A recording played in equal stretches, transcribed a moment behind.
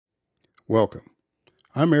Welcome.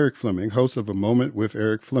 I'm Eric Fleming, host of A Moment with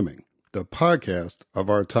Eric Fleming, the podcast of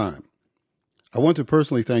our time. I want to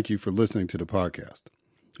personally thank you for listening to the podcast.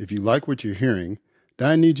 If you like what you're hearing, then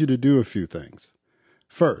I need you to do a few things.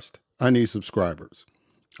 First, I need subscribers.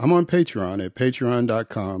 I'm on Patreon at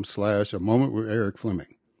patreon.com/A Moment with Eric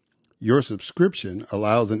Fleming. Your subscription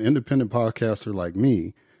allows an independent podcaster like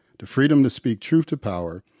me the freedom to speak truth to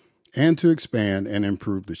power and to expand and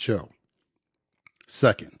improve the show.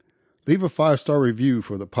 Second, leave a 5-star review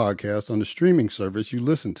for the podcast on the streaming service you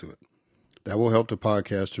listen to it. That will help the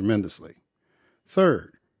podcast tremendously.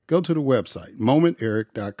 Third, go to the website,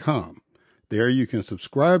 momenteric.com. There you can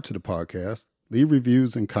subscribe to the podcast, leave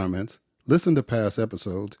reviews and comments, listen to past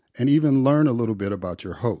episodes, and even learn a little bit about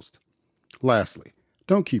your host. Lastly,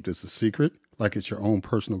 don't keep this a secret like it's your own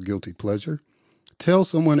personal guilty pleasure. Tell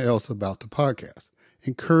someone else about the podcast.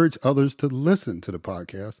 Encourage others to listen to the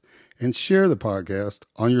podcast and share the podcast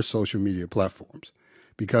on your social media platforms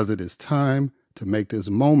because it is time to make this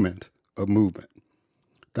moment a movement.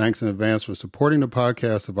 Thanks in advance for supporting the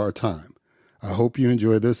podcast of our time. I hope you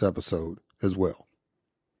enjoy this episode as well.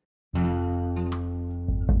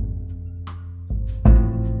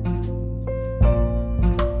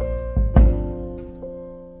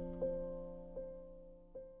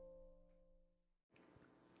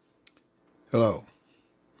 Hello.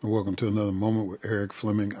 Welcome to another Moment with Eric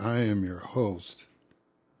Fleming. I am your host,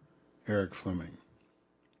 Eric Fleming.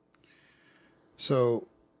 So,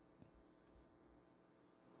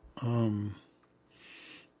 I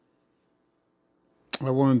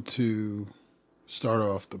wanted to start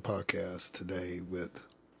off the podcast today with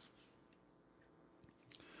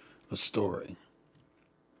a story.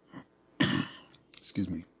 Excuse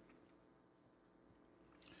me.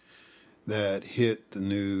 That hit the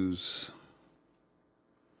news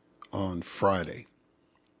on Friday.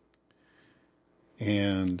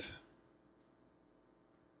 And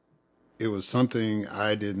it was something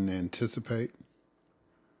I didn't anticipate,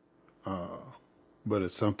 but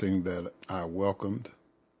it's something that I welcomed.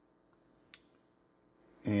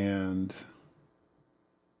 And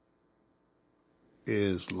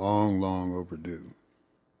is long, long overdue.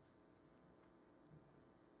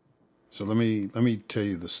 So let me tell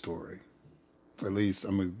you the story. At least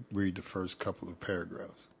I'm going to read the first couple of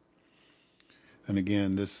paragraphs. And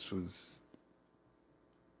again, this was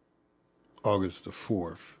August the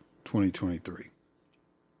 4th, 2023.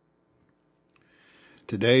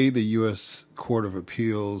 Today, the U.S. Court of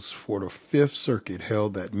Appeals for the Fifth Circuit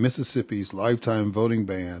held that Mississippi's lifetime voting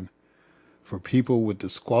ban for people with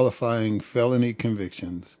disqualifying felony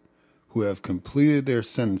convictions who have completed their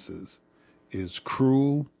sentences is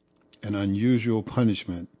cruel and unusual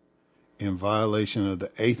punishment in violation of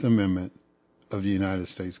the Eighth Amendment of the United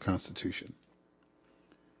States Constitution.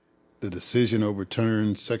 The decision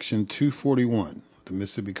overturned Section 241 of the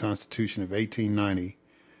Mississippi Constitution of 1890,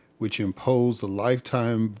 which imposed a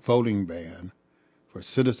lifetime voting ban for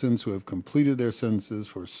citizens who have completed their sentences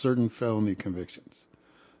for certain felony convictions.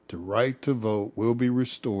 The right to vote will be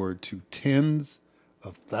restored to tens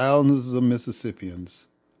of thousands of Mississippians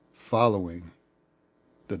following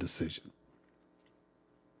the decision.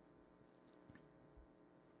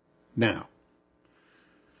 Now,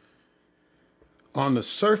 on the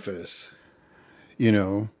surface,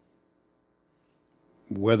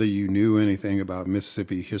 whether you knew anything about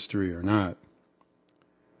Mississippi history or not,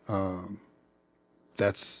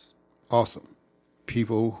 that's awesome.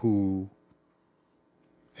 People who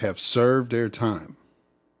have served their time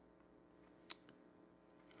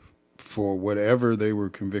for whatever they were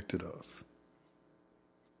convicted of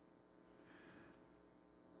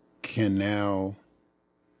can now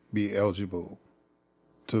be eligible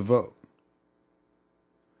to vote.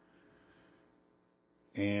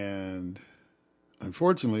 And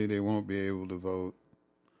unfortunately, they won't be able to vote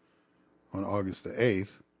on August the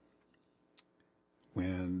 8th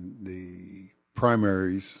when the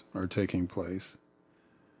primaries are taking place.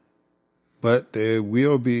 But they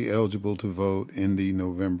will be eligible to vote in the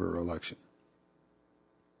November election.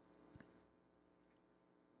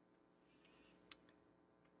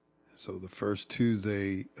 So the first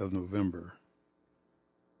Tuesday of November,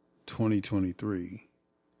 2023,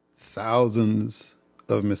 thousands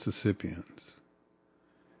of Mississippians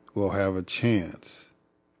will have a chance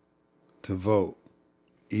to vote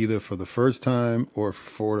either for the first time or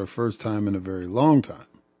for the first time in a very long time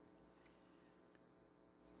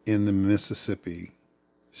in the Mississippi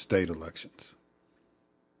state elections.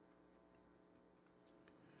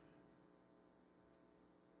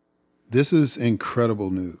 This is incredible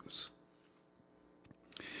news.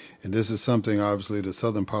 And this is something, obviously, the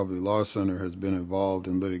Southern Poverty Law Center has been involved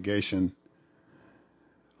in litigation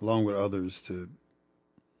along with others, to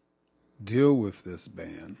deal with this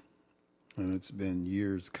ban, and it's been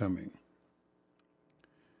years coming.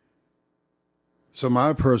 So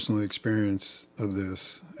my personal experience of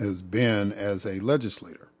this has been as a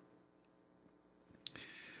legislator,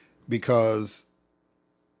 because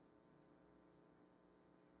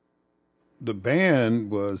the ban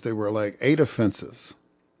was, there were like 8 offenses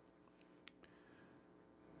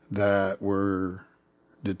that were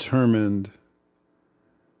determined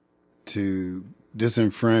to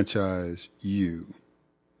disenfranchise you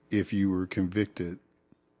if you were convicted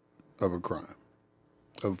of a crime,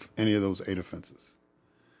 of any of those 8 offenses.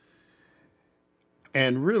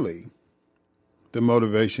 And really, the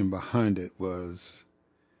motivation behind it was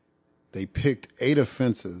they picked 8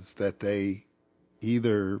 offenses that they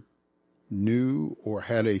either knew or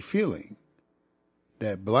had a feeling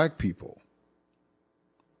that black people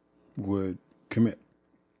would commit.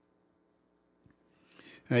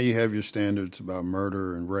 Now you have your standards about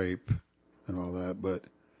murder and rape and all that, but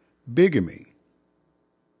bigamy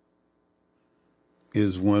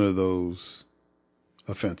is one of those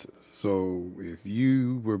offenses. So if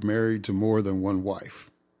you were married to more than one wife,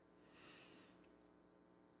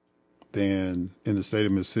 then in the state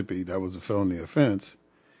of Mississippi, that was a felony offense,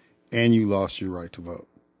 and you lost your right to vote,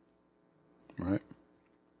 right?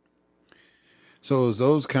 So it was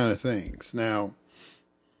those kind of things. Now,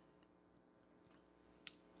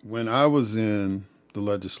 when I was in the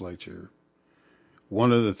legislature,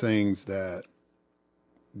 one of the things that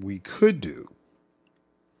we could do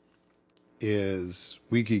is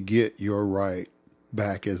we could get your right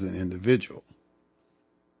back as an individual.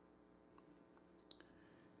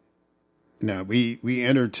 Now, we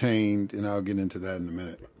entertained, and I'll get into that in a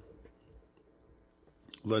minute,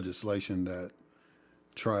 legislation that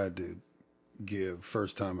tried to give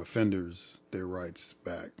first-time offenders their rights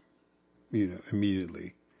back,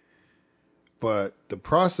 immediately. But the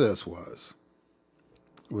process was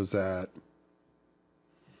that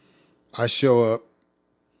I show up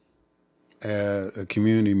at a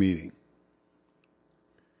community meeting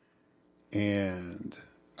and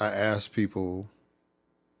I ask people,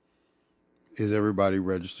 is everybody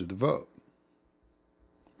registered to vote?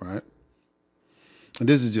 Right? And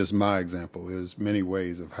this is just my example. There's many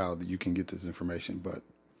ways of how you can get this information, but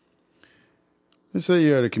let's say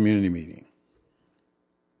you're at a community meeting,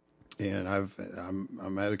 and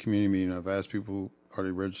I'm at a community meeting. I've asked people, are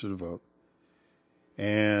they registered to vote?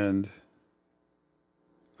 And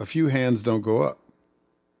a few hands don't go up.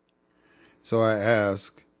 So I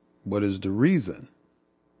ask, what is the reason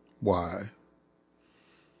why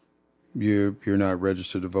you're not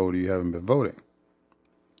registered to vote or you haven't been voting?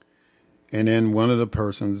 And then one of the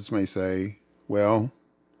persons may say, well,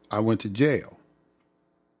 I went to jail.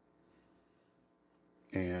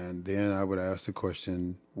 And then I would ask the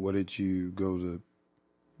question, what did you go to?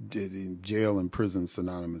 Did jail and prison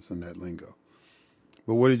synonymous in that lingo?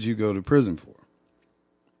 But what did you go to prison for?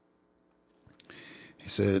 He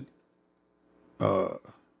said, I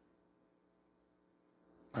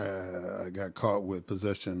got caught with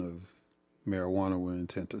possession of marijuana with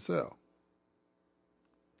intent to sell.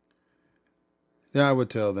 Then I would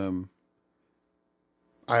tell them,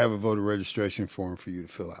 I have a voter registration form for you to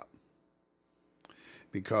fill out.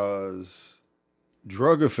 Because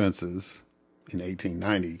drug offenses in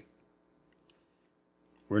 1890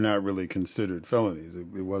 were not really considered felonies.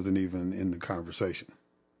 It wasn't even in the conversation.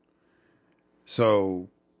 So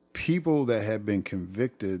people that had been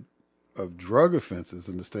convicted of drug offenses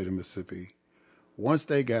in the state of Mississippi, once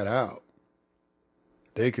they got out,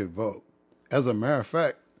 they could vote. As a matter of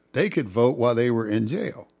fact, they could vote while they were in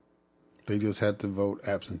jail. They just had to vote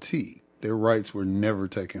absentee. Their rights were never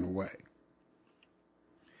taken away.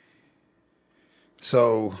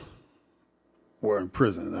 So, or in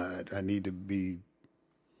prison. I need to be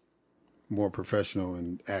more professional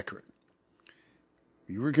and accurate.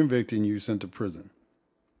 You were convicted and you were sent to prison.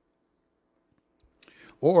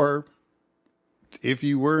 Or if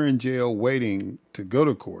you were in jail waiting to go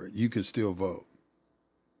to court, you could still vote.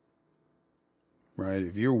 Right?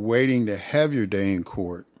 If you're waiting to have your day in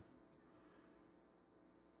court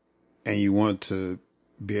and you want to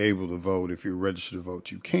be able to vote, if you're registered to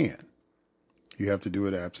vote, you can. You have to do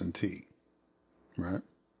it absentee. Right?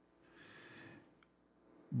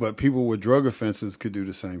 But people with drug offenses could do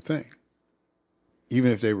the same thing,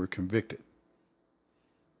 even if they were convicted.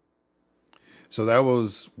 So that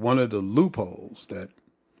was one of the loopholes that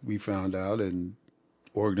we found out, and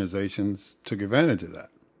organizations took advantage of that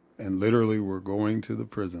and literally were going to the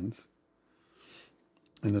prisons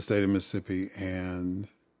in the state of Mississippi and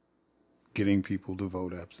getting people to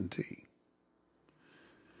vote absentee.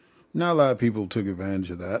 Not a lot of people took advantage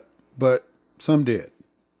of that, but some did,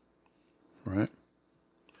 right?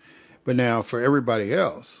 But now for everybody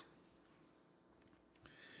else,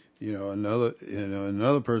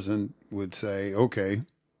 another person would say, okay,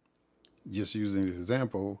 just using the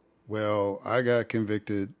example, well, I got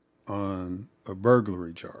convicted on a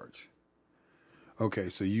burglary charge. Okay,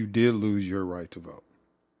 so you did lose your right to vote.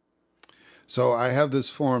 So I have this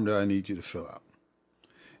form that I need you to fill out.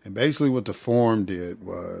 And basically what the form did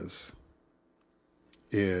was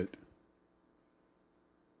it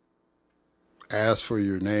asked for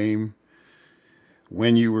your name,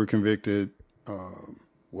 when you were convicted,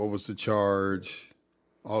 what was the charge,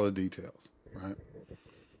 all the details, right?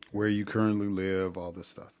 Where you currently live, all this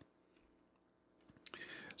stuff.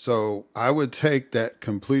 So I would take that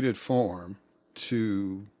completed form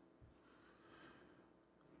to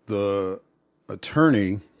the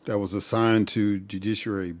attorney that was assigned to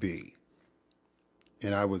Judiciary B,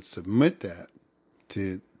 and I would submit that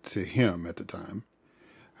to him at the time.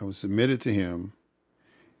 I would submit it to him,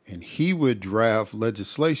 and he would draft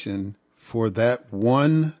legislation for that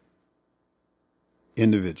one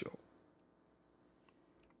individual.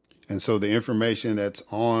 And so the information that's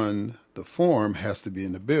on the form has to be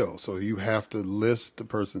in the bill. So you have to list the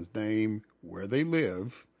person's name, where they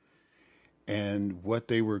live, and what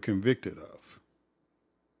they were convicted of.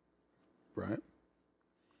 Right?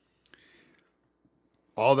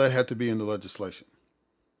 All that had to be in the legislation.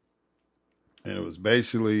 And it was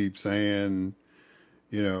basically saying,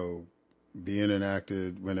 being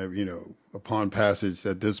enacted whenever, upon passage,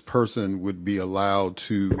 that this person would be allowed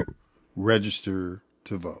to register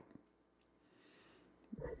to vote.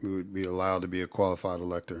 Would be allowed to be a qualified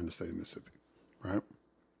elector in the state of Mississippi, right?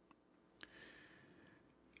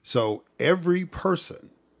 So every person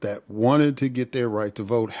that wanted to get their right to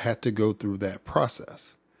vote had to go through that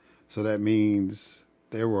process. So that means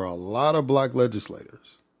there were a lot of black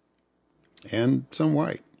legislators and some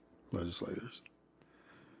white legislators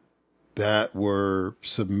that were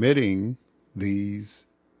submitting these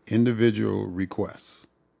individual requests,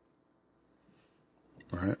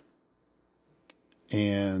 right?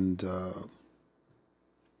 And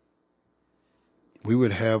we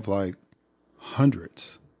would have like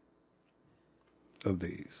hundreds of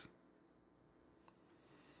these.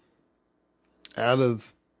 Out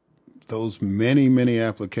of those many, many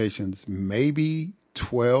applications, maybe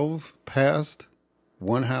 12 passed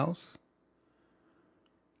one house.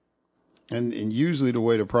 And usually the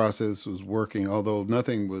way the process was working, although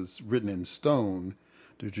nothing was written in stone,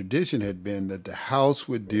 the tradition had been that the House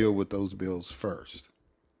would deal with those bills first.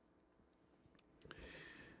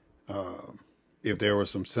 If there were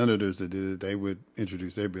some senators that did it, they would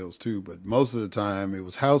introduce their bills too. But most of the time, it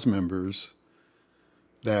was House members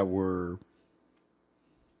that were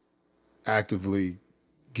actively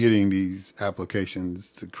getting these applications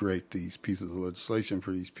to create these pieces of legislation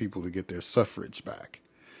for these people to get their suffrage back.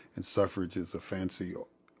 And suffrage is a fancy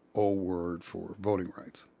old word for voting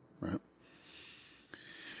rights, right?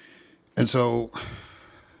 And so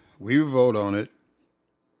we would vote on it.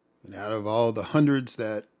 And out of all the hundreds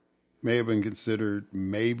that may have been considered,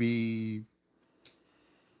 maybe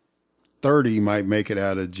 30 might make it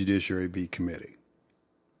out of Judiciary B committee.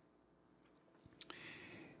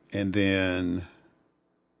 And then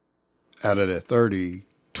out of that 30,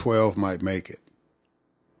 12 might make it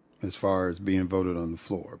as far as being voted on the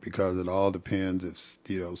floor, because it all depends if,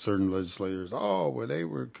 certain legislators, they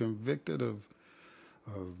were convicted of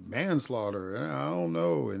manslaughter, and I don't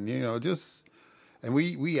know. And, and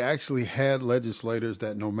we actually had legislators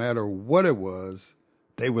that no matter what it was,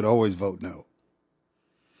 they would always vote no.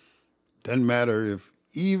 Doesn't matter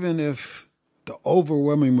even if the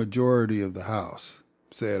overwhelming majority of the House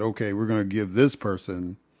said, okay, we're going to give this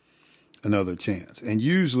person another chance. And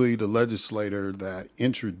usually the legislator that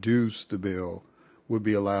introduced the bill would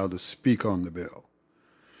be allowed to speak on the bill.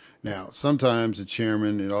 Now, sometimes the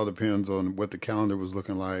chairman, it all depends on what the calendar was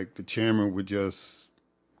looking like. The chairman would just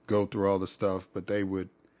go through all the stuff, but they would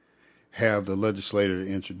have the legislator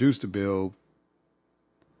introduce the bill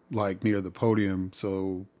like near the podium.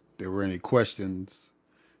 So if there were any questions,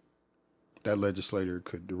 that legislator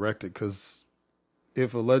could direct it. Because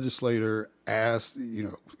if a legislator asked,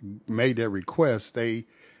 made that request, they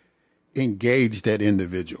engaged that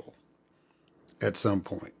individual at some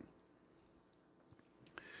point.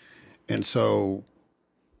 And so,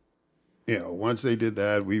 once they did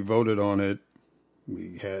that, we voted on it.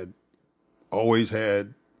 We always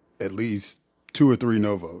had at least 2 or 3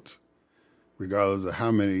 no votes, regardless of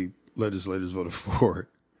how many legislators voted for it,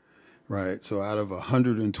 right? So out of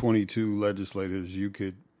 122 legislators, you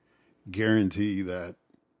could guarantee that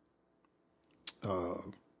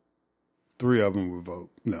 3 of them would vote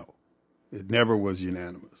no. It never was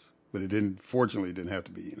unanimous, but fortunately, it didn't have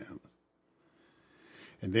to be unanimous.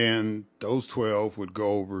 And then those 12 would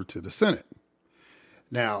go over to the Senate.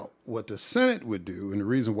 Now, what the Senate would do, and the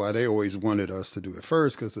reason why they always wanted us to do it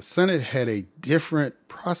first, because the Senate had a different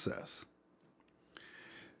process.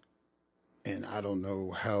 And I don't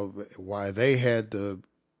know why they had the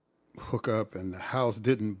hookup and the House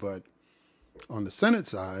didn't, but on the Senate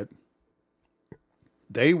side,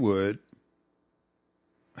 they would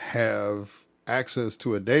have access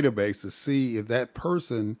to a database to see if that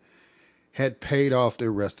person had paid off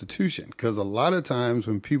their restitution. Because a lot of times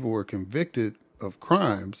when people were convicted of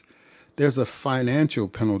crimes, there's a financial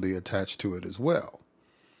penalty attached to it as well.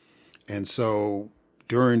 And so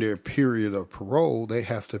during their period of parole, they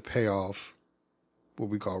have to pay off what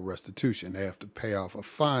we call restitution. They have to pay off a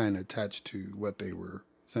fine attached to what they were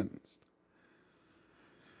sentenced.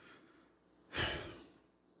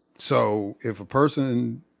 So if a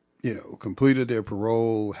person, completed their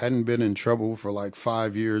parole, hadn't been in trouble for like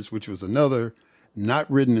 5 years, which was another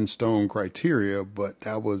not written in stone criteria, but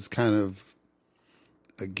that was kind of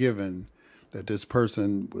a given that this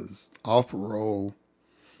person was off parole.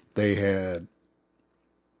 They had,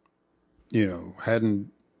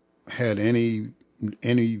 hadn't had any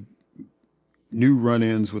new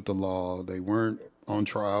run-ins with the law. They weren't on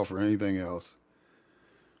trial for anything else.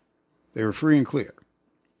 They were free and clear.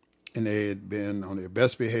 And they had been on their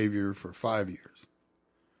best behavior for 5 years.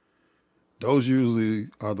 Those usually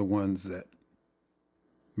are the ones that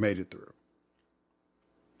made it through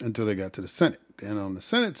until they got to the Senate. Then on the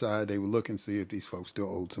Senate side, they would look and see if these folks still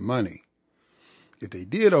owed some money. If they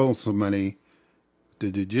did owe some money, the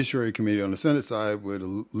Judiciary Committee on the Senate side would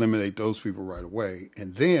eliminate those people right away.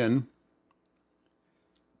 And then,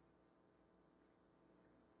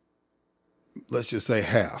 let's just say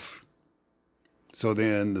half. So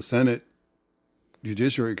then the Senate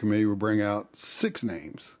Judiciary Committee would bring out 6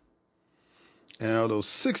 names. And out of those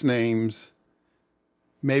 6 names,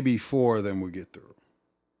 maybe 4 of them would get through.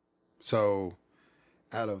 So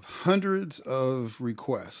out of hundreds of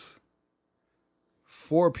requests,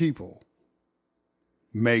 4 people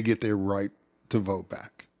may get their right to vote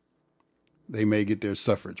back. They may get their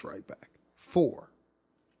suffrage right back. 4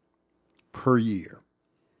 per year.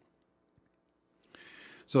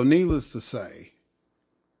 So needless to say,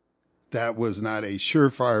 that was not a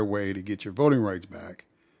surefire way to get your voting rights back.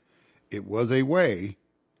 It was a way,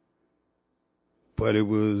 but it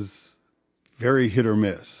was very hit or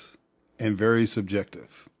miss and very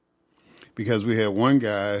subjective. Because we had one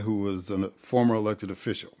guy who was a former elected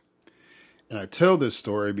official. And I tell this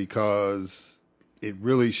story because it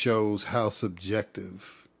really shows how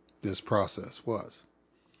subjective this process was.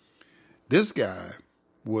 This guy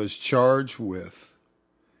was charged with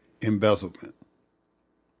embezzlement.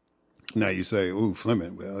 Now you say, ooh,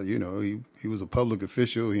 Fleming, well, he was a public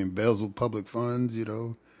official. He embezzled public funds,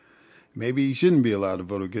 Maybe he shouldn't be allowed to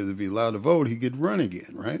vote because if he's allowed to vote, he could run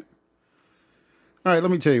again, right? All right,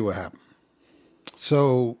 let me tell you what happened.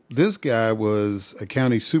 So this guy was a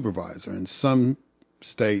county supervisor. In some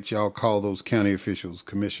states, y'all call those county officials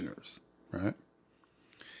commissioners, right?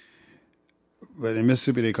 But in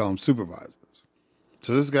Mississippi, they call them supervisors.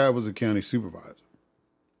 So this guy was a county supervisor.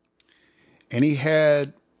 And he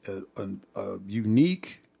had a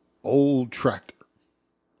unique old tractor,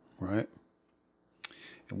 right?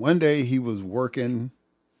 And one day he was working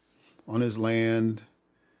on his land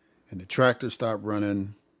and the tractor stopped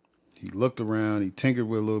running. He looked around, he tinkered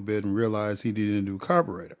with it a little bit and realized he needed a new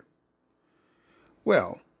carburetor.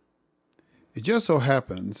 Well, it just so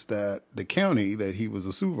happens that the county that he was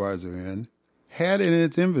a supervisor in had in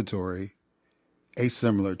its inventory a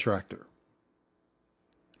similar tractor.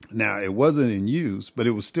 Now, it wasn't in use, but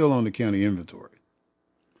it was still on the county inventory.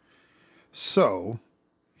 So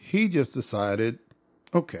he just decided,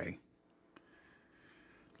 okay,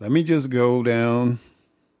 let me just go down,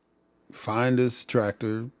 find this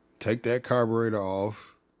tractor, take that carburetor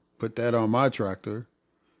off, put that on my tractor,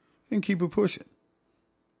 and keep it pushing.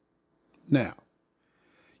 Now,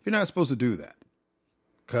 you're not supposed to do that.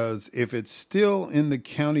 Because if it's still in the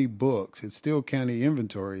county books, it's still county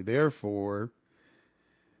inventory. Therefore,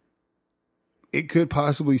 it could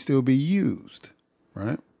possibly still be used,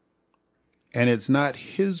 right? And it's not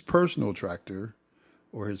his personal tractor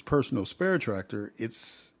or his personal spare tractor. It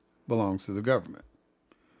belongs to the government.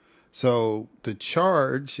 So the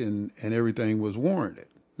charge and everything was warranted.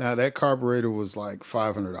 Now, that carburetor was like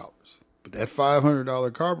 $500. But that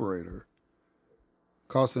 $500 carburetor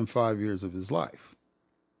cost him 5 years of his life.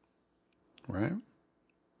 Right?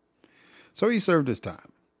 So he served his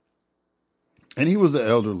time. And he was an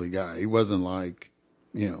elderly guy. He wasn't like,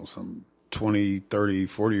 some 20, 30,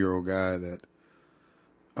 40-year-old guy that,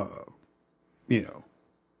 you know,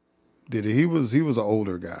 did it. He was an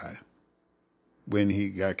older guy when he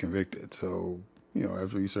got convicted. So, you know,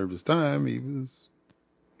 after he served his time, he was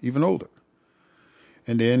even older.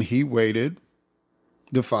 And then he waited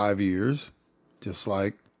the 5 years, just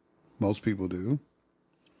like most people do,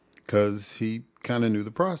 because he kind of knew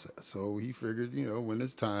the process. So he figured, you know, when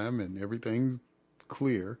it's time and everything's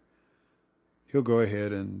clear, he'll go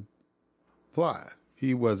ahead and apply.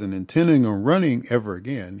 He wasn't intending on running ever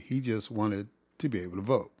again. He just wanted to be able to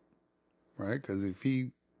vote, right? Because if he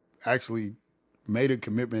actually made a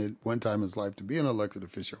commitment one time in his life to be an elected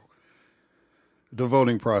official, the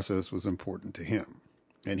voting process was important to him.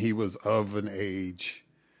 And he was of an age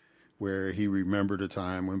where he remembered a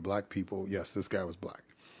time when black people, yes, this guy was black,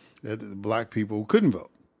 that black people couldn't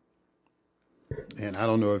vote. And I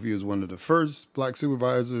don't know if he was one of the first black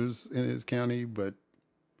supervisors in his county, but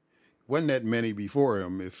wasn't that many before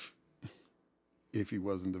him if he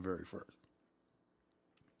wasn't the very first.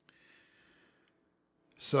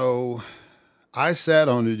 So I sat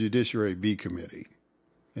on the Judiciary B Committee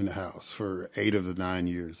in the House for 8 of the 9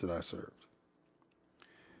 years that I served.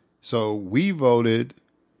 So we voted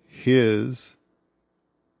his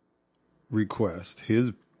request,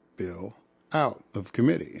 his bill, out of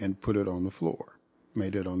committee and put it on the floor,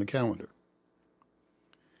 made it on the calendar.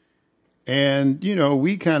 And, you know,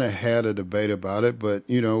 we kind of had a debate about it, but,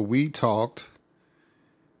 you know, we talked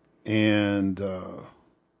and,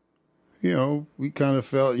 you know, we kind of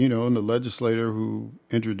felt, you know, and the legislator who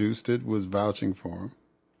introduced it was vouching for him.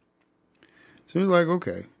 So he was like,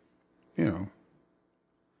 okay, you know,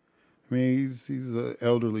 I mean, he's an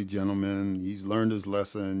elderly gentleman. He's learned his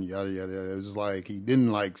lesson, yada, yada, yada. It was like he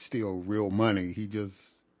didn't like steal real money. He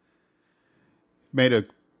just made a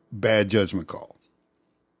bad judgment call,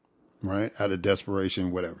 right? Out of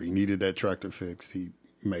desperation, whatever. He needed that tractor fixed. He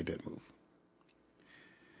made that move.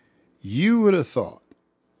 You would have thought,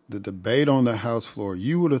 the debate on the House floor,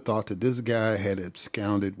 you would have thought that this guy had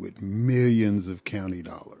absconded with millions of county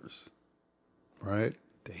dollars, right?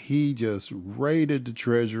 That he just raided the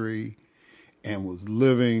Treasury and was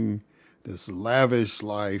living this lavish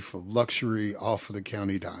life of luxury off of the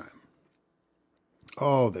county dime.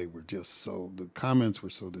 Oh, they were just so, the comments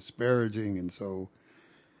were so disparaging and so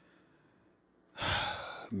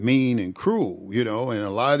mean and cruel, you know, and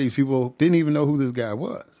a lot of these people didn't even know who this guy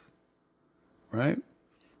was, right?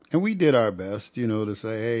 And we did our best, you know, to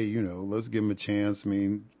say, hey, you know, let's give him a chance. I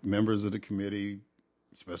mean, members of the committee,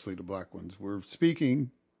 especially the black ones, were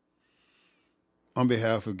speaking on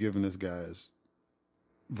behalf of giving this guy his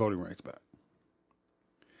voting rights back.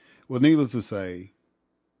 Well, needless to say,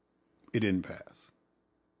 it didn't pass.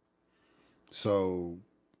 So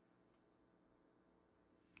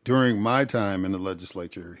during my time in the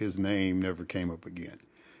legislature, his name never came up again.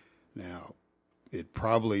 Now, it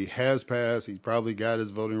probably has passed. He's probably got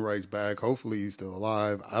his voting rights back. Hopefully he's still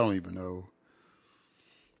alive. I don't even know.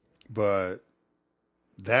 But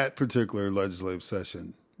that particular legislative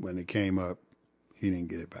session, when it came up, he didn't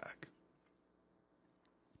get it back.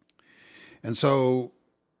 And so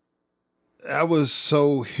that was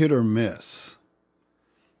so hit or miss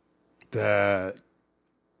that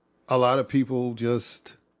a lot of people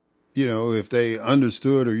just, you know, if they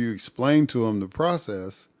understood or you explained to them the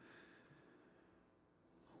process,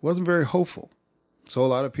 wasn't very hopeful. So a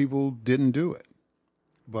lot of people didn't do it.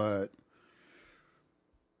 But,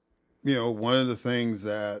 you know, one of the things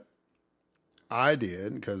that I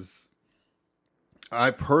did, because I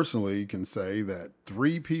personally can say that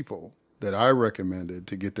 3 people that I recommended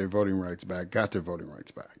to get their voting rights back got their voting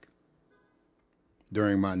rights back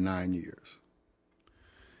during my 9 years.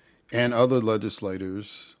 And other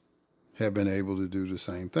legislators have been able to do the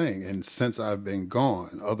same thing. And since I've been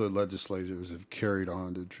gone, other legislators have carried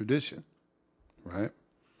on the tradition, right?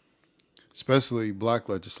 Especially black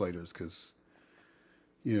legislators, because,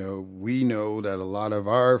 you know, we know that a lot of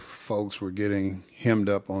our folks were getting hemmed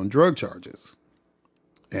up on drug charges.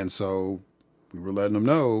 And so we were letting them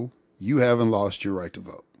know, you haven't lost your right to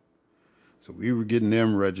vote. So we were getting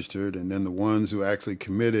them registered, and then the ones who actually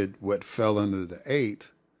committed what fell under the 8,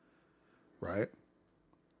 right?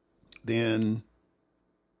 Then,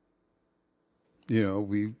 you know,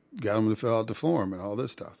 we got them to fill out the form and all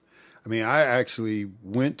this stuff. I mean, I actually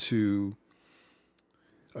went to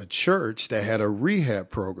a church that had a rehab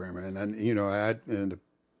program, and you know, and the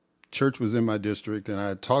church was in my district, and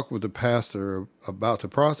I talked with the pastor about the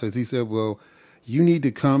process. He said, well, you need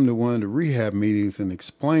to come to one of the rehab meetings and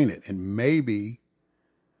explain it. And maybe,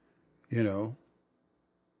 you know,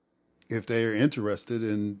 if they're interested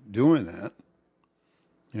in doing that,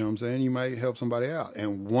 You know what I'm saying? You might help somebody out.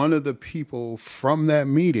 And one of the people from that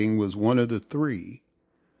meeting was one of the three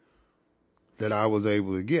that I was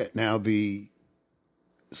able to get. Now, the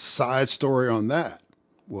side story on that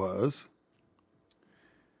was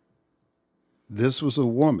this was a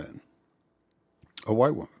woman, a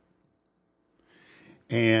white woman.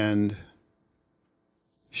 And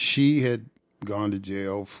she had gone to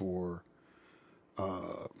jail for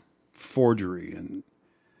forgery and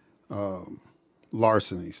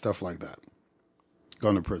larceny, stuff like that.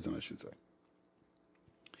 Gone to prison, I should say.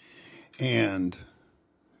 And,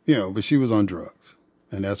 you know, but she was on drugs.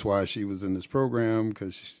 And that's why she was in this program,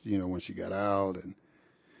 because, you know, when she got out and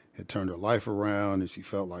had turned her life around and she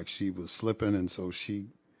felt like she was slipping. And so she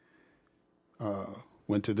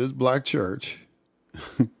went to this black church.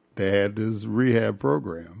 They had this rehab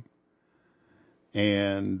program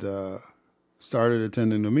and started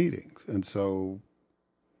attending the meetings. And so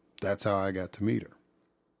that's how I got to meet her.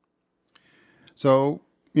 So,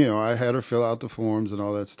 you know, I had her fill out the forms and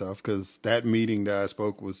all that stuff because that meeting that I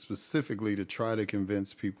spoke was specifically to try to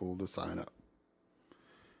convince people to sign up.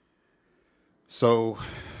 So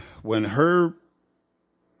when her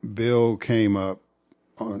bill came up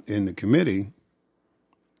in the committee,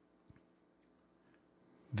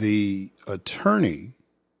 the attorney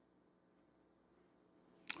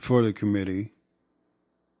for the committee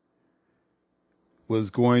was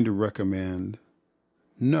going to recommend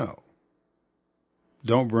no.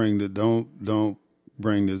 Don't bring this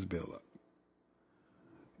bill up.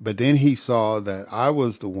 But then he saw that I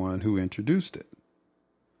was the one who introduced it.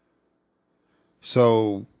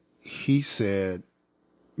 So he said,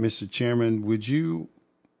 Mr. Chairman, would you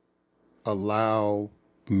allow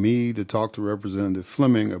me to talk to Representative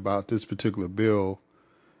Fleming about this particular bill,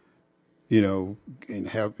 you know, and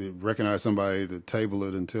recognize somebody to table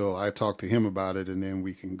it until I talk to him about it, and then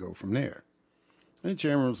we can go from there. And the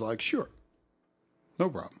chairman was like, sure, no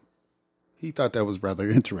problem. He thought that was rather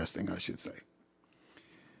interesting, I should say.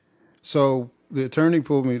 So the attorney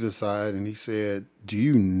pulled me to the side and he said, do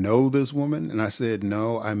you know this woman? And I said,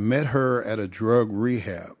 no, I met her at a drug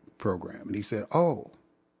rehab program. And he said, oh,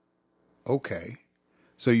 okay.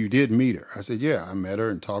 So you did meet her? I said, yeah, I met her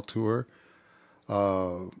and talked to her.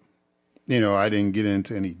 You know, I didn't get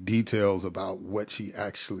into any details about what she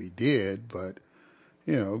actually did, but,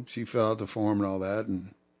 you know, she filled out the form and all that.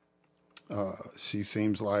 And she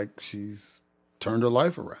seems like she's turned her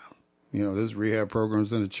life around. You know, there's rehab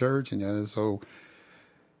programs in the church. And so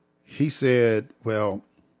he said, well,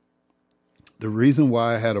 the reason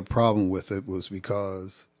why I had a problem with it was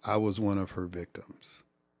because I was one of her victims.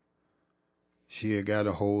 She had got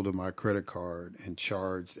a hold of my credit card and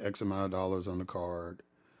charged X amount of dollars on the card.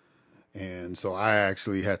 And so I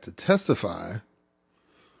actually had to testify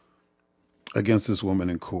against this woman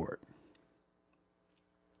in court.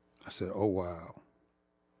 I said, oh, wow,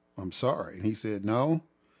 I'm sorry. And he said, no.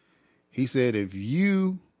 He said, if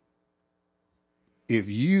you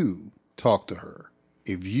talk to her,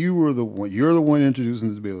 if you were the one, you're the one introducing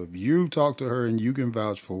this bill, if you talk to her and you can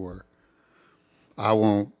vouch for her, I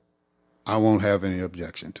won't have any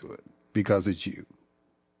objection to it because it's you.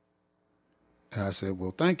 And I said,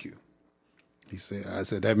 well, thank you. I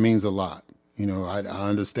said, that means a lot. You know, I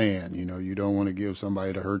understand, you know, you don't want to give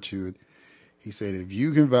somebody to hurt you. He said, if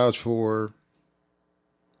you can vouch for her,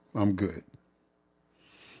 I'm good.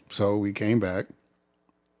 So we came back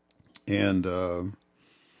and, you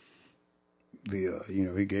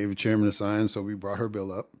know, he gave the chairman a sign. So we brought her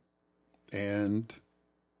bill up and,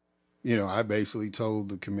 you know, I basically told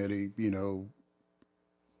the committee, you know,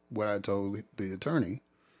 what I told the attorney,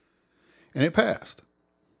 and it passed.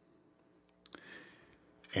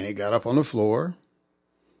 And it got up on the floor,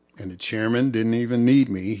 and the chairman didn't even need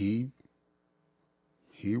me. He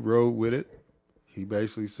rode with it. He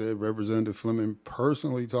basically said Representative Fleming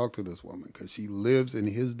personally talked to this woman because she lives in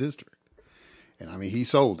his district. And I mean, he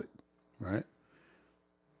sold it, right?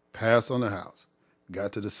 Passed on the House.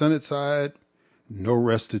 Got to the Senate side, no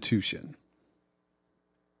restitution.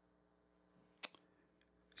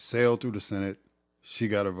 Sailed through the Senate. She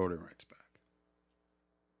got her voting rights back.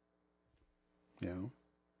 You know?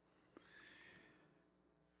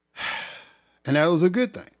 And that was a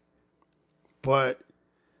good thing. But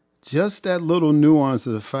just that little nuance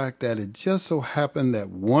of the fact that it just so happened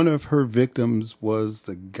that one of her victims was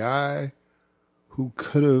the guy who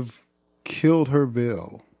could have killed her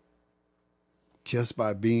bill just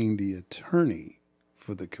by being the attorney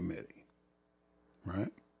for the committee,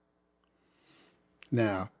 right?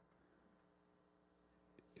 Now,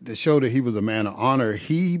 to show that he was a man of honor,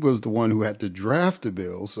 he was the one who had to draft the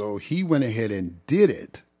bill, so he went ahead and did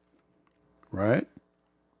it, right?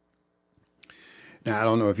 Now, I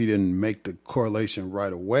don't know if he didn't make the correlation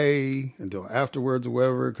right away until afterwards or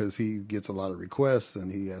whatever, because he gets a lot of requests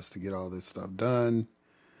and he has to get all this stuff done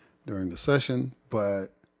during the session. But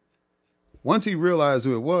once he realized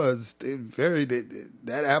who it was,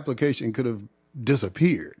 that application could have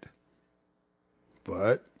disappeared.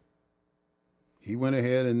 But he went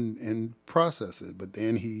ahead and processed it. But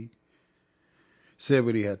then he said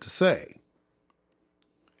what he had to say.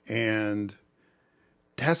 And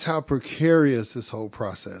that's how precarious this whole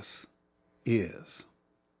process is.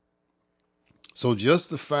 So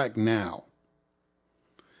just the fact now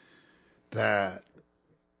that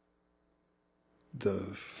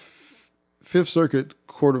the Fifth Circuit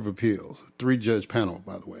Court of Appeals, a 3-judge panel,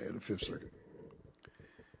 by the way, at the Fifth Circuit,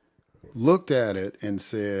 looked at it and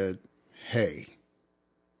said, hey,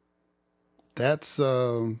 that's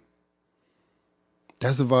a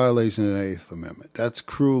violation of the Eighth Amendment. That's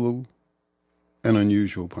cruel and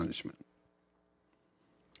unusual punishment.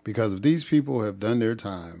 Because if these people have done their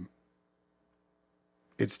time,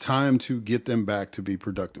 it's time to get them back to be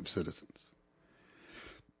productive citizens.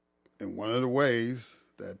 And one of the ways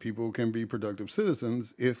that people can be productive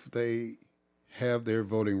citizens if they have their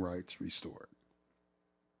voting rights restored.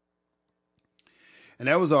 And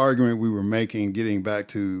that was the argument we were making, getting back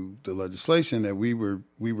to the legislation, that we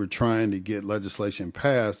were trying to get legislation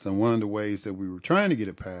passed. And one of the ways that we were trying to get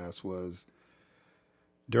it passed was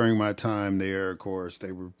during my time there, of course,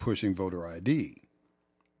 they were pushing voter ID.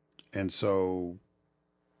 And so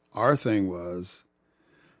our thing was,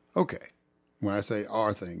 okay, when I say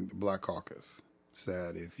our thing, the Black Caucus, is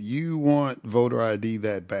that if you want voter ID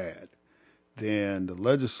that bad, then the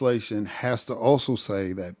legislation has to also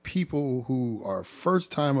say that people who are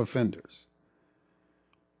first-time offenders,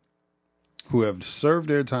 who have served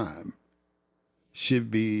their time, should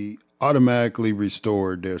be automatically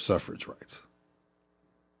restored their suffrage rights.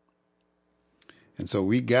 And so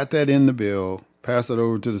we got that in the bill, passed it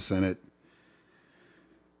over to the Senate,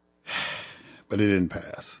 but it didn't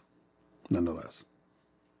pass, nonetheless.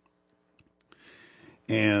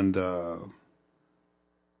 And,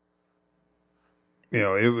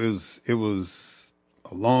 it was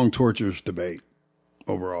a long, torturous debate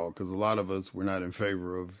overall, because a lot of us were not in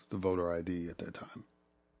favor of the voter ID at that time.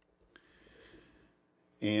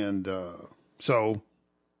 And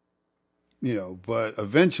but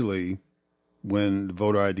eventually, when the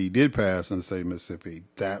voter ID did pass in the state of Mississippi,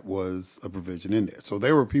 that was a provision in there. So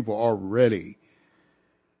there were people already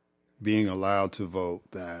being allowed to vote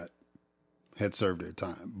that had served their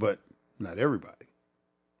time, but not everybody.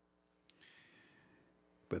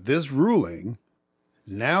 But this ruling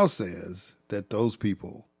now says that those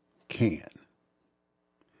people can.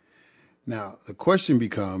 Now, the question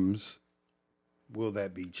becomes, will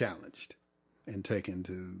that be challenged and taken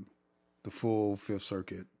to the full Fifth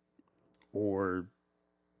Circuit or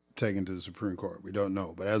taken to the Supreme Court? We don't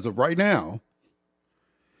know. But as of right now,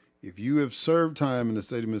 if you have served time in the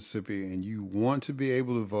state of Mississippi and you want to be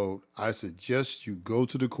able to vote, I suggest you go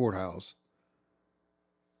to the courthouse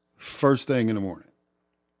first thing in the morning.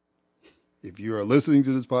 If you are listening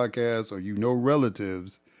to this podcast or you know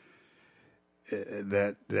relatives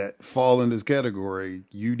that fall in this category,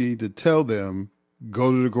 you need to tell them,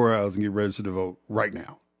 go to the courthouse and get registered to vote right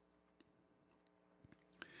now.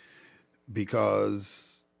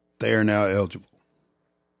 Because they are now eligible.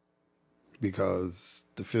 Because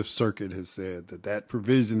the Fifth Circuit has said that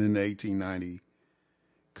provision in the 1890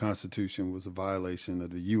 Constitution was a violation of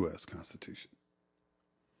the U.S. Constitution.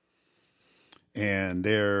 And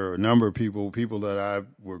there are a number of people that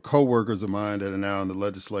were co-workers of mine that are now in the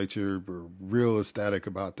legislature, were real ecstatic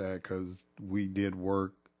about that, because we did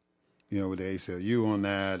work, with the ACLU on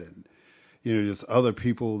that, and, just other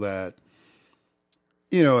people that,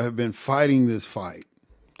 have been fighting this fight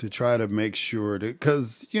to try to make sure that,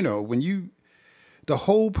 because, the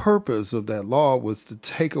whole purpose of that law was to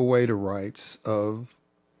take away the rights of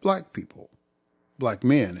black people, black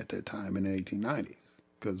men at that time in the 1890s.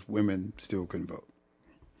 Because women still couldn't vote.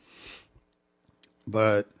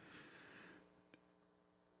 But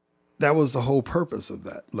that was the whole purpose of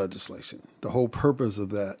that legislation. The whole purpose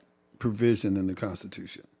of that provision in the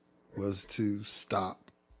Constitution was to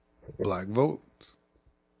stop black votes.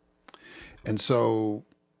 And so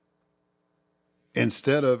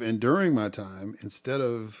during my time, instead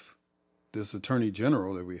of this attorney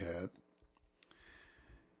general that we had,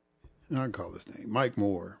 I can call his name, Mike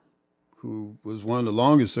Moore, who was one of the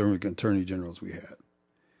longest serving attorney generals we had.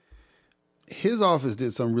 His office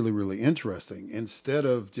did something really, really interesting. Instead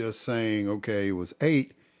of just saying, okay, it was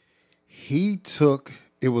 8,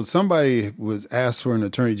 somebody was asked for an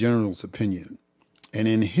attorney general's opinion. And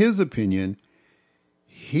in his opinion,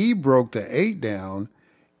 He broke the 8 down,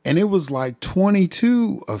 and it was like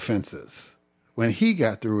 22 offenses when he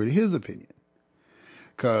got through with his opinion.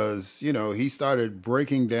 Because, he started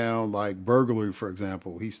breaking down like burglary, for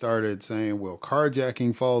example. He started saying, well,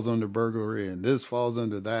 carjacking falls under burglary and this falls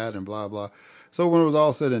under that and blah, blah. So when it was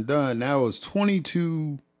all said and done, now it was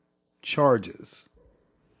 22 charges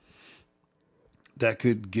that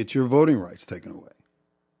could get your voting rights taken away.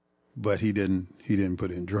 But he didn't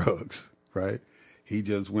put in drugs, right? He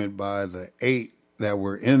just went by the 8 that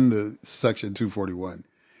were in the Section 241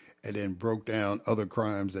 and then broke down other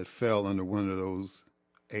crimes that fell under one of those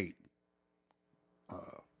 8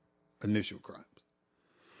 initial crimes.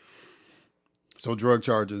 So drug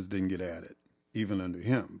charges didn't get added, even under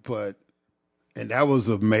him. And that was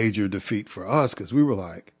a major defeat for us because we were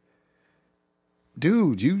like,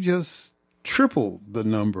 dude, you just tripled the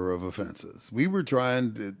number of offenses. People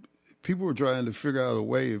were trying to figure out a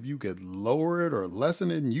way if you could lower it or lessen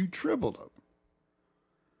it, and you tripled them.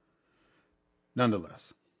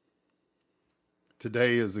 Nonetheless,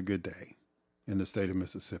 today is a good day in the state of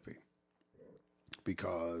Mississippi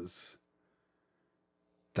because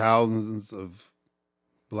thousands of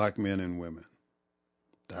black men and women,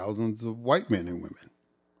 thousands of white men and women,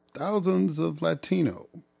 thousands of Latino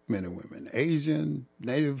men and women, Asian,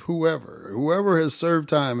 Native, whoever has served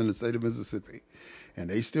time in the state of Mississippi, and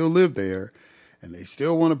they still live there, and they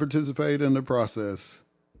still want to participate in the process,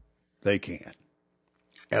 they can,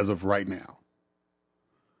 as of right now.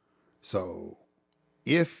 So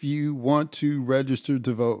if you want to register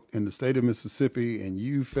to vote in the state of Mississippi and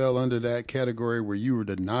you fell under that category where you were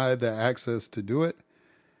denied the access to do it,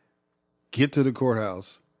 get to the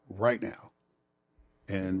courthouse right now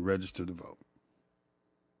and register to vote.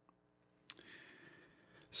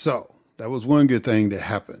 So that was one good thing that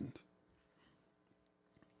happened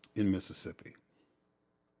in Mississippi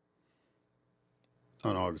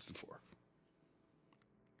on August the 4th.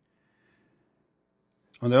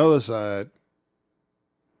 On the other side,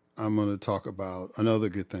 I'm going to talk about another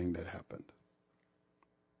good thing that happened.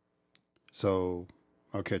 So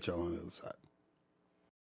I'll catch y'all on the other side.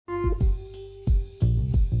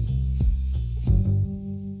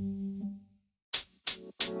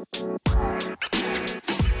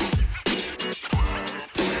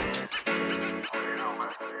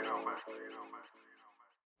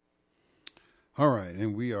 All right,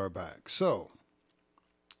 and we are back. So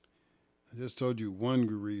I just told you one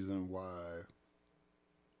good reason why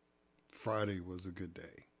Friday was a good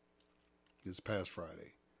day. This past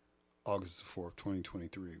Friday, August the 4th,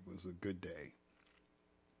 2023, was a good day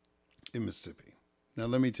in Mississippi. Now,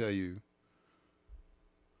 let me tell you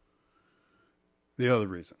the other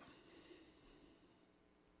reason.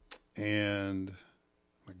 And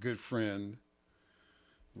my good friend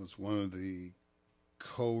was one of the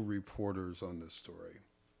co-reporters on this story.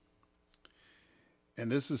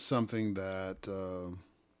 And this is something that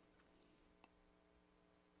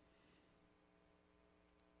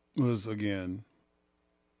was, again,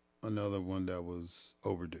 another one that was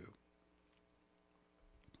overdue.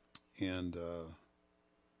 And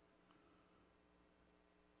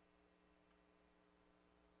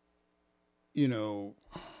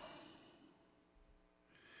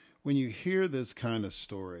when you hear this kind of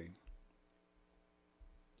story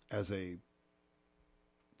as a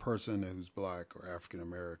person who's black or African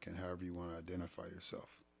American, however you want to identify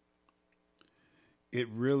yourself, it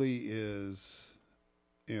really is,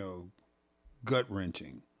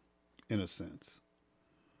 gut-wrenching in a sense.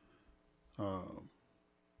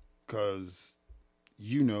 Because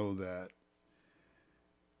you know that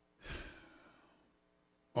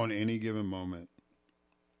on any given moment,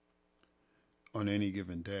 on any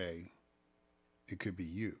given day, it could be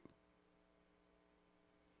you.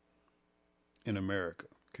 In America,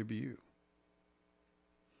 could be you.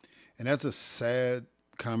 And that's a sad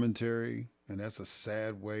commentary, and that's a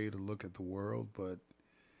sad way to look at the world, but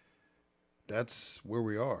that's where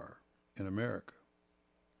we are in America.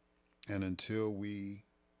 And until we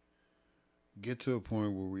get to a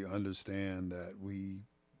point where we understand that we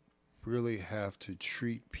really have to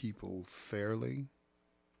treat people fairly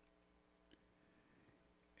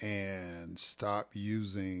and stop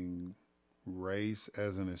using race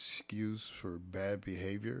as an excuse for bad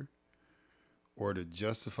behavior or to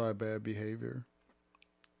justify bad behavior,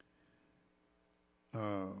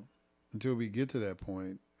 until we get to that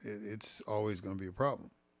point, it's always going to be a problem.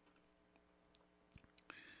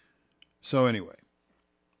 So anyway,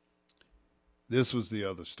 this was the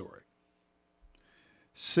other story.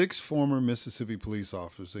 6 former Mississippi police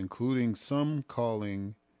officers, including some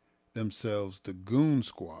calling themselves the Goon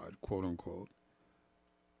Squad, quote unquote,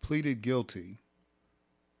 pleaded guilty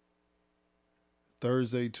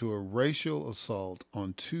Thursday to a racial assault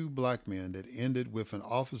on two black men that ended with an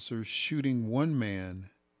officer shooting one man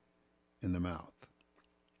in the mouth.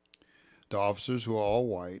 The officers, who are all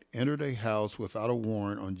white, entered a house without a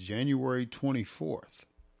warrant on January 24th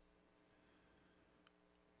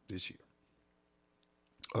this year,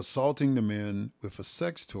 assaulting the men with a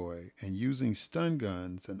sex toy and using stun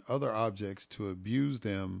guns and other objects to abuse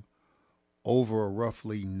them over a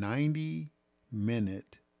roughly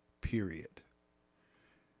 90-minute period,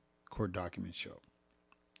 court documents show.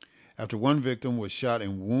 After one victim was shot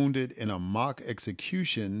and wounded in a mock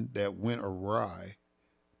execution that went awry,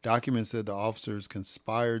 documents said the officers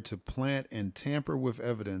conspired to plant and tamper with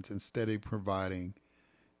evidence instead of providing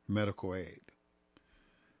medical aid.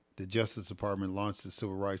 The Justice Department launched the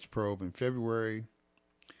civil rights probe in February.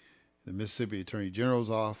 The Mississippi Attorney General's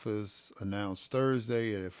office announced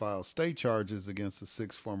Thursday it had filed state charges against the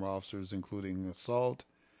 6 former officers, including assault,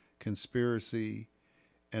 conspiracy,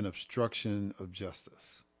 and obstruction of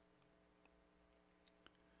justice.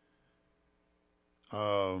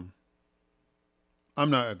 I'm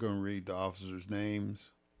not going to read the officers'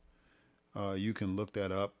 names. You can look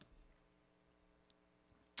that up.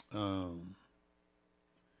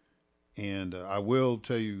 And I will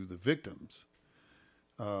tell you the victims.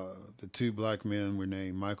 The 2 black men were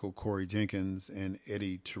named Michael Corey Jenkins and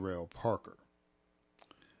Eddie Terrell Parker.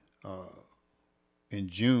 In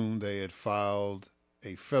June, they had filed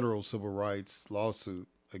a federal civil rights lawsuit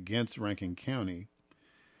against Rankin County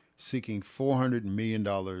seeking $400 million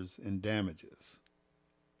in damages.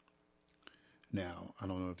 Now, I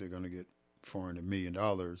don't know if they're going to get $400 million,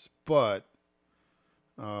 but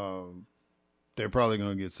they're probably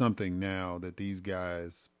going to get something now that these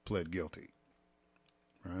guys pled guilty,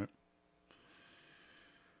 right?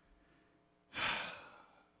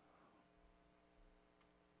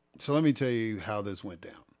 So let me tell you how this went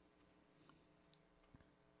down.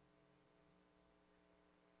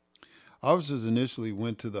 Officers initially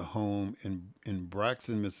went to the home in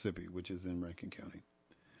Braxton, Mississippi, which is in Rankin County,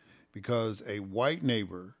 because a white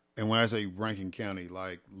neighbor, and when I say Rankin County,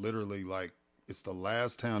 like literally like it's the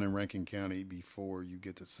last town in Rankin County before you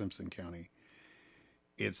get to Simpson County.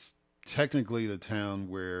 It's technically the town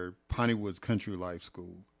where Piney Woods Country Life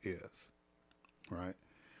School is, right?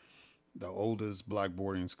 The oldest black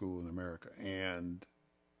boarding school in America. And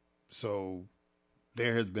so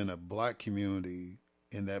there has been a black community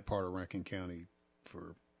in that part of Rankin County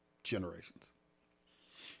for generations.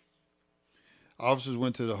 Officers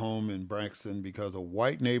went to the home in Braxton because a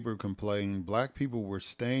white neighbor complained black people were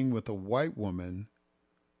staying with a white woman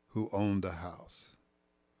who owned the house.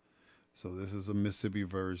 So this is a Mississippi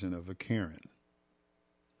version of a Karen.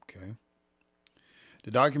 Okay. The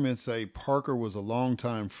documents say Parker was a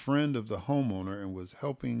longtime friend of the homeowner and was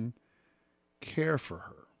helping care for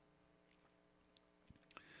her.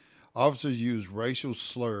 Officers used racial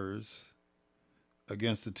slurs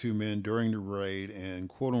against the 2 men during the raid and,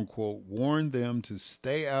 quote unquote, warned them to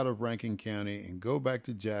stay out of Rankin County and go back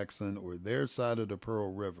to Jackson or their side of the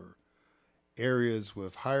Pearl River, areas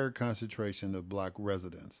with higher concentration of black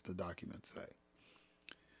residents, the documents say.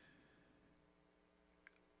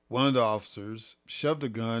 One of the officers shoved a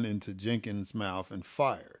gun into Jenkins' mouth and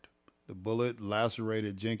fired. The bullet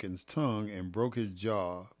lacerated Jenkins' tongue and broke his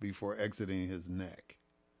jaw before exiting his neck.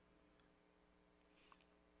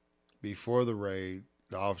 Before the raid,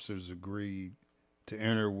 the officers agreed to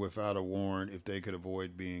enter without a warrant if they could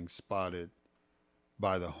avoid being spotted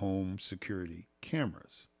by the home security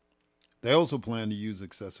cameras. They also planned to use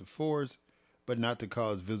excessive force, but not to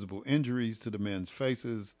cause visible injuries to the men's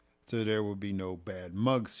faces, so there would be no bad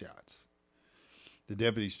mug shots. The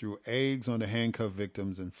deputies threw eggs on the handcuffed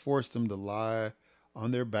victims and forced them to lie on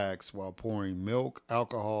their backs while pouring milk,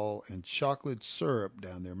 alcohol, and chocolate syrup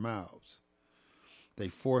down their mouths. They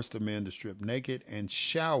forced the men to strip naked and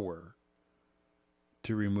shower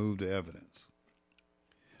to remove the evidence.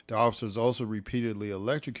 The officers also repeatedly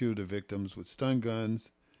electrocuted the victims with stun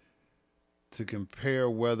guns to compare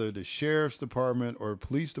whether the sheriff's department or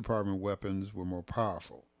police department weapons were more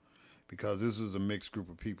powerful, because this was a mixed group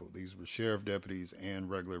of people. These were sheriff deputies and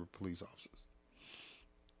regular police officers.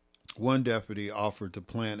 One deputy offered to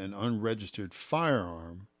plant an unregistered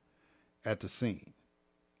firearm at the scene.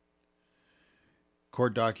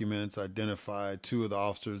 Court documents identified 2 of the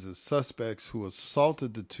officers as suspects who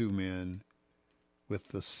assaulted the 2 men with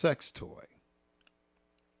the sex toy.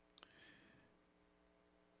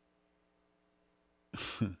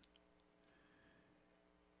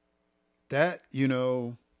 That, you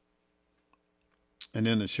know, and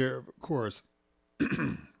then the sheriff, of course,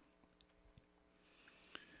 in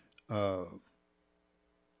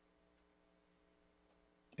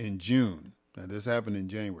June, Now, this happened in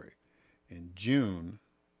January. In June,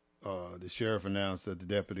 the sheriff announced that the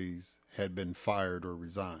deputies had been fired or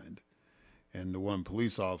resigned, and the one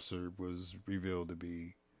police officer was revealed to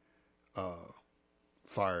be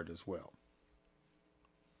fired as well.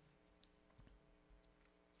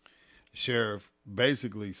 The sheriff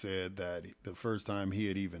basically said that the first time he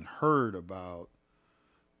had even heard about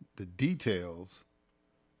the details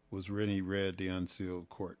was when he read the unsealed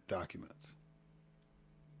court documents.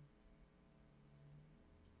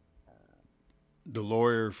 The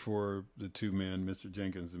lawyer for the two men, Mr.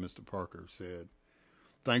 Jenkins and Mr. Parker, said,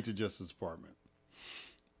 "Thank the Justice Department."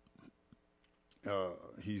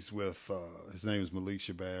 He's with, his name is Malik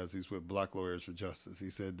Shabazz. He's with Black Lawyers for Justice. He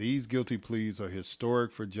said, "These guilty pleas are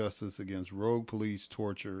historic for justice against rogue police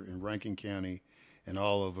torture in Rankin County and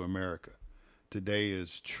all of America. Today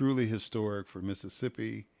is truly historic for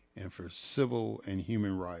Mississippi and for civil and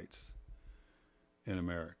human rights in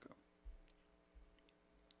America."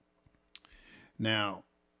 Now,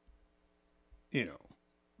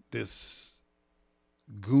 this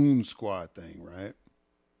goon squad thing, right?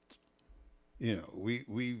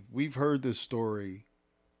 We've heard this story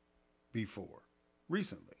before,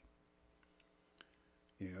 recently.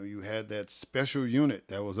 You had that special unit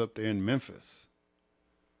that was up there in Memphis.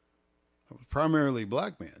 It was primarily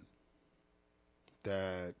black men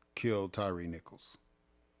that killed Tyree Nichols,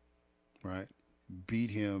 right? Beat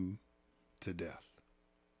him to death.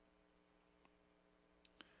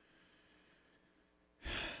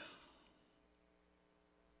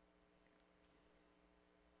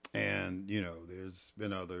 And, there's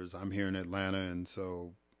been others. I'm here in Atlanta, and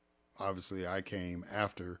so obviously I came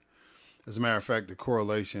after. As a matter of fact, the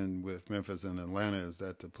correlation with Memphis and Atlanta is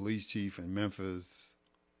that the police chief in Memphis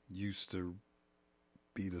used to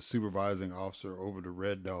be the supervising officer over the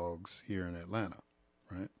Red Dogs here in Atlanta,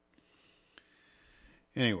 right?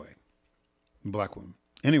 Anyway, black woman.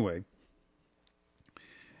 Anyway,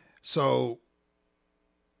 so,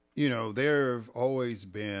 there have always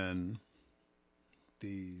been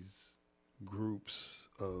these groups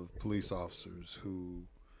of police officers who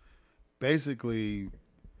basically,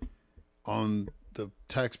 on the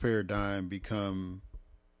taxpayer dime, become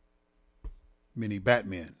mini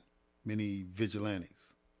Batmen, mini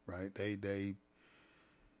vigilantes, right? They're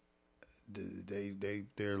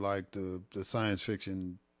like the science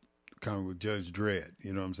fiction kind of with Judge Dredd.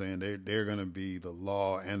 You know what I'm saying? They're going to be the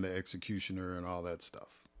law and the executioner and all that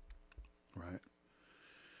stuff, right?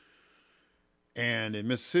 And in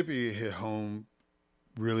Mississippi, it hit home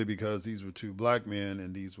really because these were two black men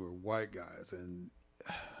and these were white guys. And,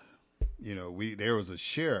 there was a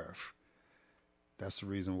sheriff. That's the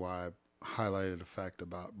reason why I highlighted the fact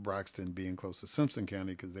about Braxton being close to Simpson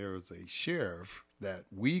County, because there was a sheriff that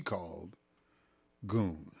we called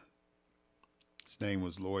Goon. His name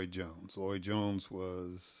was Lloyd Jones. Lloyd Jones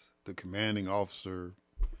was the commanding officer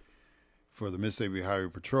for the Mississippi Highway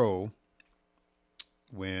Patrol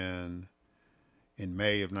when, in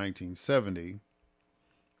May of 1970,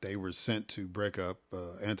 they were sent to break up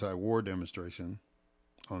an anti-war demonstration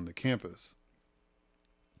on the campus.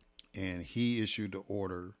 And he issued the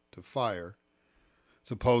order to fire,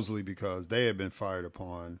 supposedly because they had been fired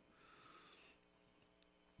upon.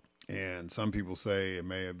 And some people say it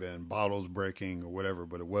may have been bottles breaking or whatever,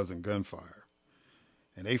 but it wasn't gunfire.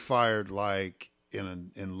 And they fired, like,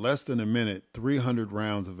 in less than a minute, 300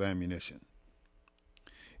 rounds of ammunition.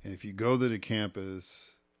 And if you go to the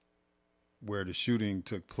campus where the shooting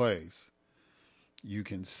took place, you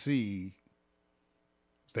can see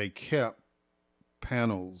they kept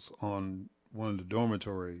panels on one of the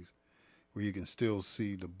dormitories where you can still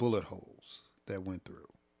see the bullet holes that went through.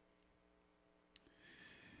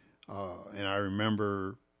 And I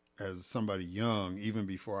remember, as somebody young, even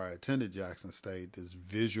before I attended Jackson State, this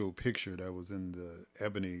visual picture that was in the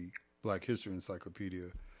Ebony Black History Encyclopedia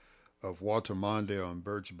of Walter Mondale and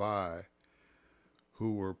Birch Bayh,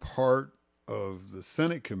 who were part of the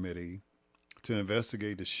Senate committee to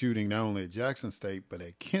investigate the shooting not only at Jackson State, but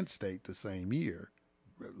at Kent State the same year,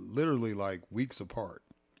 literally like weeks apart.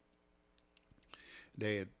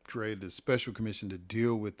 They had created a special commission to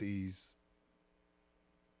deal with these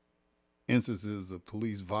instances of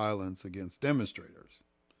police violence against demonstrators.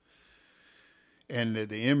 And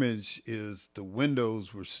the image is the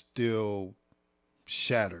windows were still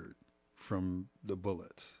shattered from the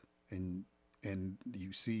bullets. And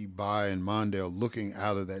you see Bayh and Mondale looking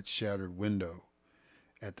out of that shattered window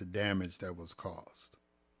at the damage that was caused,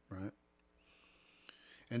 right?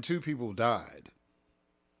 And two people died.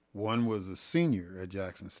 One was a senior at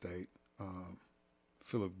Jackson State,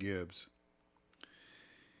 Philip Gibbs.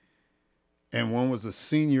 And one was a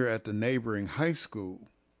senior at the neighboring high school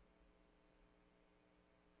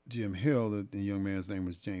Jim Hill, the young man's name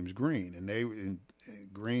was James Green, and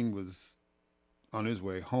Green was on his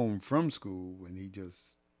way home from school when he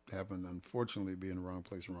just happened, unfortunately, to be in the wrong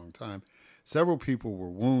place, wrong time. Several people were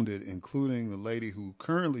wounded, including the lady who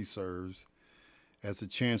currently serves as a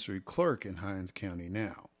chancery clerk in Hinds County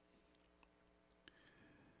now.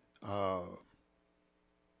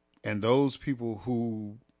 And those people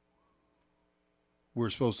who were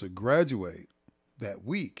supposed to graduate that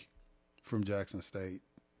week from Jackson State,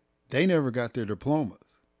 they never got their diplomas.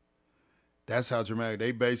 That's how dramatic.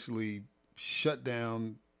 They basically shut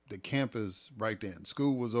down the campus right then.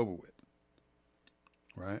 School was over with,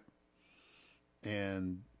 right?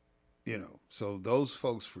 And, so those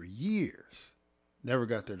folks for years never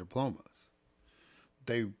got their diplomas.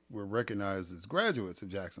 They were recognized as graduates of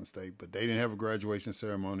Jackson State, but they didn't have a graduation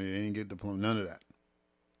ceremony. They didn't get diploma, none of that,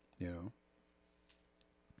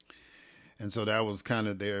 And so that was kind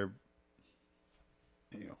of their,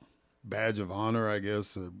 badge of honor, I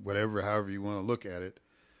guess, or whatever, however you want to look at it,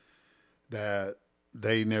 that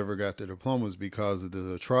they never got their diplomas because of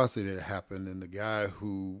the atrocity that happened. And the guy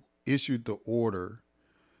who issued the order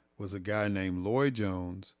was a guy named Lloyd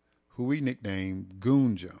Jones, who we nicknamed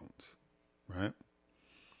Goon Jones, right?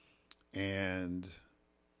 And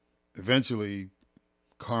eventually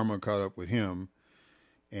karma caught up with him,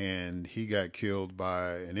 and he got killed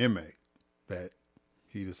by an inmate that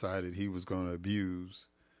he decided he was going to abuse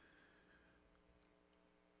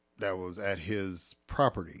that was at his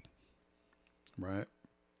property, right?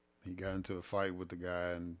 He got into a fight with the guy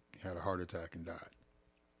and had a heart attack and died.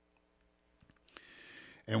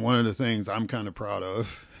 And one of the things I'm kind of proud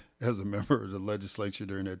of as a member of the legislature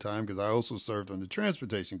during that time, because I also served on the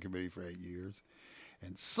Transportation Committee for 8 years,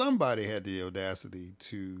 and somebody had the audacity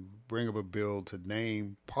to bring up a bill to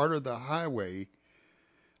name part of the highway,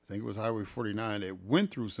 I think it was Highway 49, that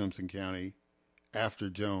went through Simpson County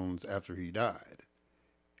after Jones, after he died.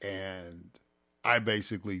 And I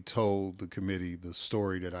basically told the committee the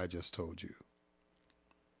story that I just told you.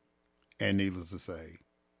 And needless to say,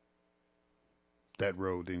 that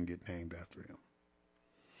road didn't get named after him.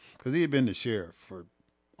 Because he had been the sheriff for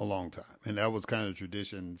a long time. And that was kind of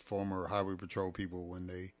tradition, former Highway Patrol people, when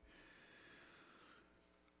they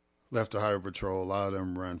left the Highway Patrol, a lot of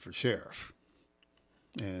them run for sheriff.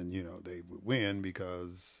 And, they would win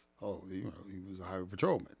because, he was a Highway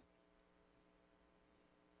Patrolman.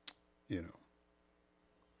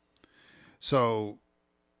 So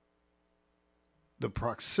the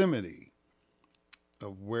proximity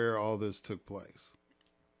of where all this took place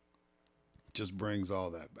just brings all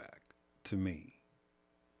that back to me.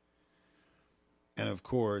 And of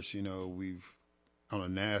course, we've, on a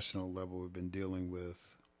national level, we've been dealing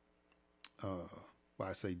with,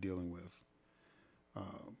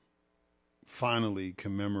 finally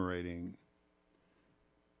commemorating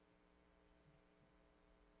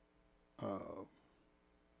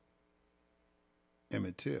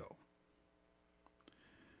Emmett Till.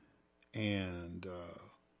 And,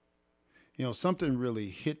 something really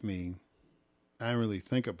hit me I didn't really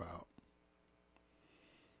think about.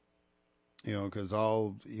 Because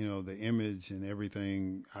all, the image and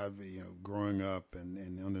everything, I've, growing up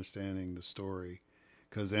and understanding the story,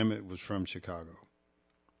 because Emmett was from Chicago.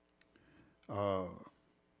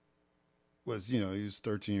 Was, he was a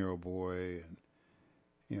 13-year-old boy, and,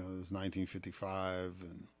 it was 1955,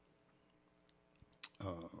 and,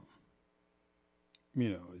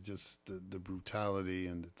 just the brutality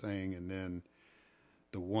and the thing, and then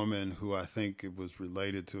the woman who I think it was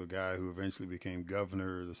related to a guy who eventually became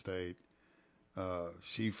governor of the state,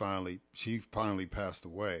 she finally passed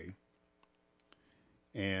away,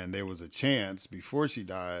 and there was a chance before she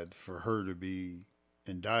died for her to be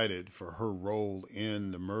indicted for her role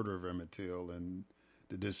in the murder of Emmett Till, and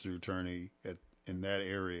the district attorney in that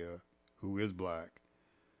area, who is black,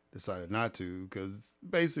 decided not to, because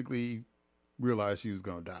basically realized she was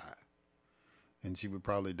going to die, and she would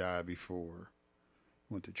probably die before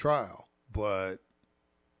went to trial. But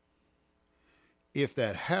if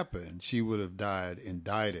that happened, she would have died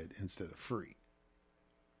indicted instead of free.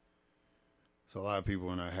 So a lot of people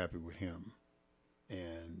are not happy with him.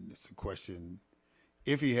 And it's a question,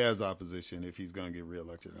 if he has opposition, if he's going to get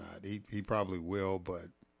reelected or not. He probably will, but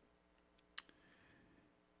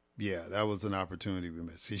yeah, that was an opportunity we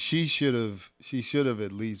missed. She should have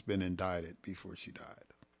at least been indicted before she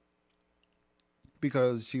died,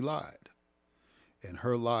 because she lied. And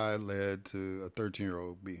her lie led to a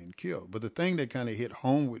 13-year-old being killed. But the thing that kind of hit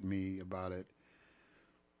home with me about it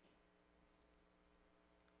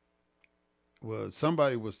was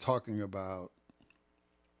somebody was talking about,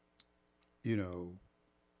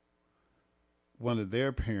 one of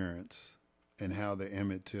their parents and how the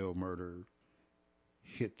Emmett Till murder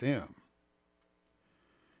hit them.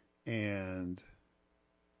 And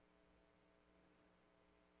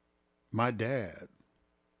my dad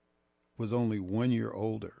was only 1 year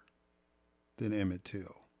older than Emmett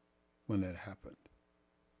Till when that happened.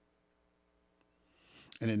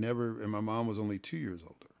 And my mom was only 2 years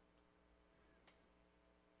older.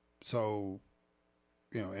 So,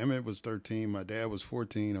 Emmett was 13, my dad was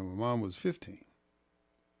 14, and my mom was 15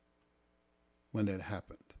 when that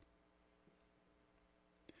happened.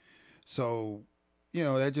 So,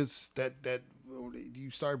 that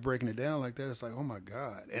you start breaking it down like that, it's like, oh my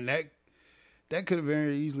God. And that could have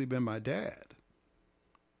very easily been my dad,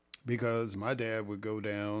 because my dad would go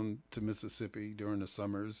down to Mississippi during the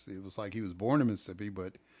summers. It was like he was born in Mississippi,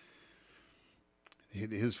 but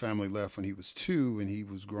his family left when he was 2, and he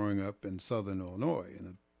was growing up in southern Illinois in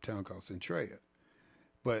a town called Centralia.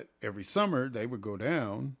 But every summer they would go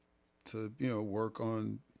down to, work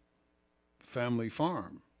on family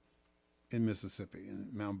farm in Mississippi,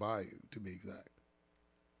 in Mount Bayou to be exact.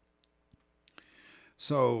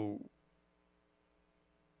 So,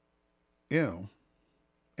 and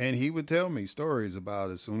he would tell me stories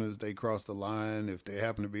about as soon as they crossed the line, if there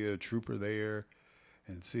happened to be a trooper there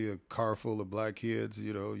and see a car full of black kids,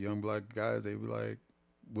 young black guys, they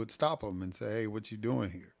would stop them and say, hey, what you doing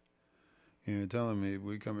here? Telling me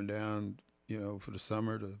we coming down, for the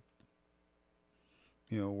summer to,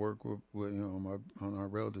 work with on our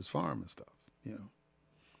relatives' farm and stuff,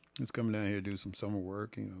 Just coming down here to do some summer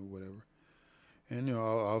work, whatever. And,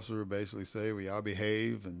 our officer would basically say, well, y'all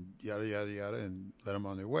behave and yada, yada, yada, and let them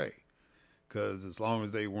on their way. Because as long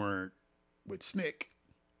as they weren't with SNCC,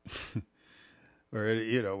 or,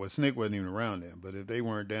 well, SNCC wasn't even around then, but if they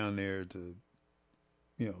weren't down there to,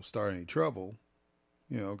 start any trouble,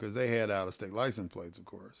 because they had out-of-state license plates, of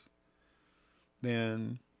course,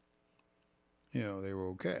 then, they were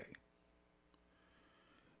okay.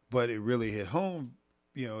 But it really hit home,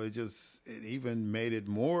 it even made it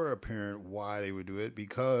more apparent why they would do it,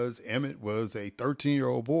 because Emmett was a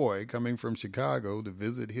 13-year-old boy coming from Chicago to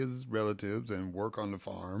visit his relatives and work on the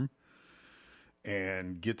farm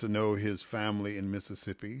and get to know his family in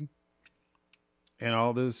Mississippi. And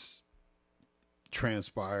all this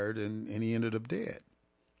transpired, and he ended up dead.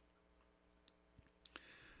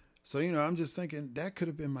 So, I'm just thinking that could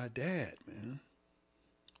have been my dad, man.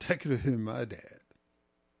 That could have been my dad.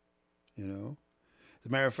 As a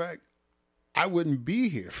matter of fact, I wouldn't be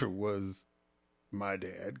here if it was my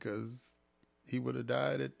dad, because he would have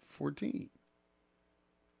died at 14.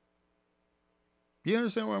 You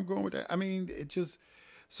understand where I'm going with that? I mean, it just,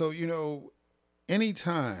 so,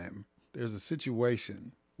 anytime there's a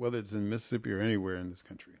situation, whether it's in Mississippi or anywhere in this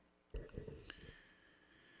country,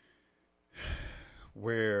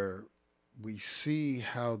 where we see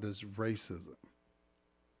how this racism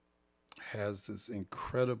has this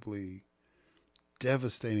incredibly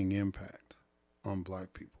devastating impact on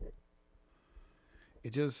black people,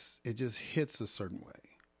 it just hits a certain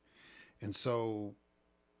way. And so,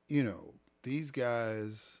 these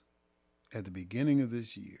guys at the beginning of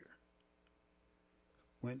this year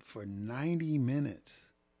went for 90 minutes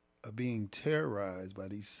of being terrorized by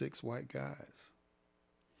these 6 white guys.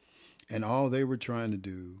 And all they were trying to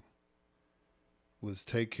do was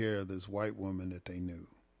take care of this white woman that they knew.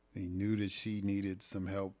 They knew that she needed some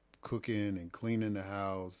help cooking and cleaning the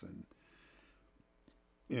house and,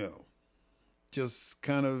 just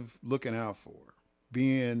kind of looking out for her,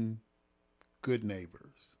 being good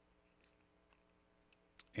neighbors.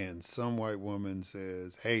 And some white woman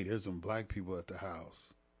says, hey, there's some black people at the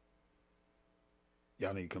house.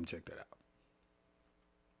 Y'all need to come check that out.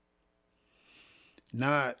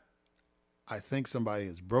 Not, I think somebody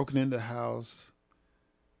has broken into the house,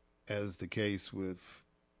 as the case with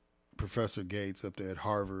Professor Gates up there at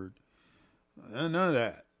Harvard. None of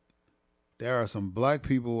that. There are some black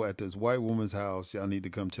people at this white woman's house. Y'all need to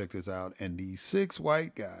come check this out. And these 6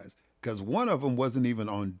 white guys, because one of them wasn't even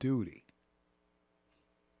on duty.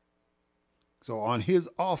 So on his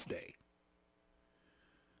off day,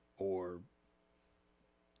 or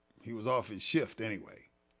he was off his shift anyway,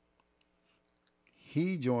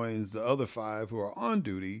 he joins the other 5 who are on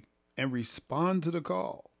duty and respond to the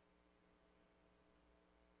call.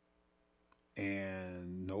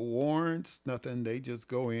 And no warrants, nothing. They just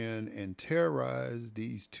go in and terrorize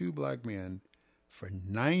these 2 black men for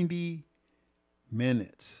 90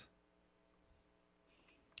 minutes.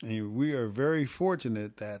 And we are very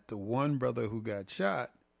fortunate that the one brother who got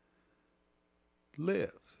shot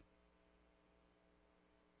lived.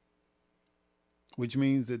 Which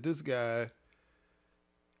means that this guy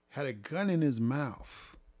had a gun in his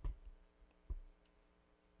mouth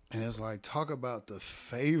And it's like, talk about the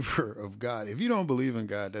favor of God. If you don't believe in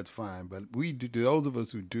God, that's fine. But we do, those of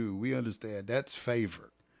us who do, we understand that's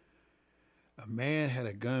favor. A man had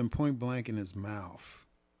a gun point blank in his mouth.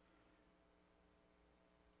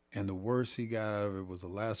 And the worst he got out of it was a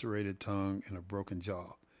lacerated tongue and a broken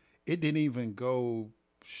jaw. It didn't even go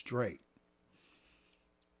straight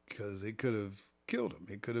because it could have killed him.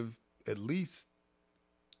 It could have at least,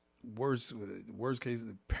 worst case,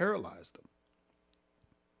 paralyzed him.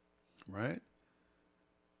 Right?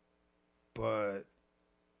 But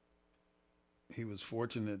he was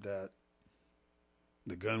fortunate that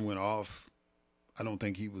the gun went off. I don't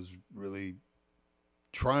think he was really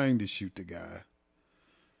trying to shoot the guy.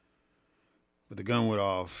 But the gun went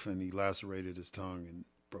off and he lacerated his tongue and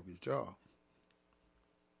broke his jaw.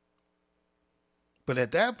 But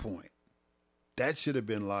at that point, that should have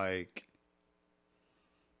been like,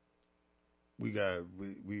 we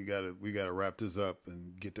gotta wrap this up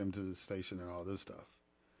and get them to the station and all this stuff.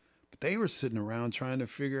 But they were sitting around trying to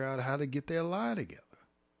figure out how to get their lie together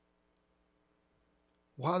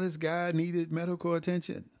while this guy needed medical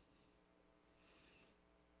attention.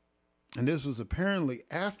 And this was apparently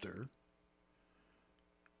after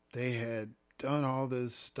they had done all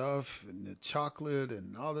this stuff and the chocolate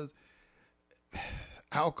and all this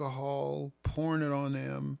alcohol, pouring it on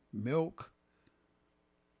them, milk,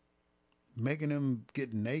 making them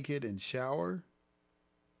get naked and shower.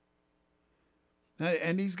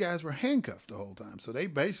 And these guys were handcuffed the whole time. So they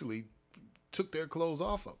basically took their clothes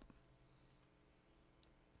off of them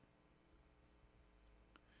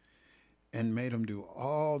and made them do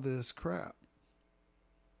all this crap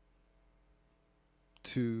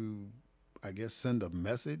to, I guess, send a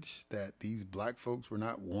message that these black folks were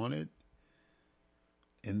not wanted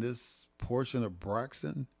in this portion of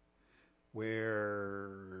Braxton,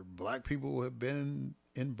 where black people have been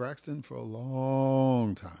in Braxton for a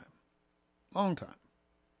long time. Long time.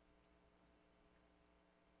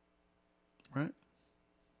 Right?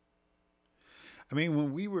 I mean,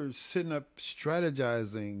 when we were sitting up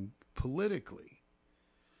strategizing politically,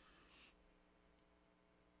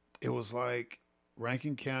 it was like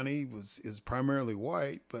Rankin County is primarily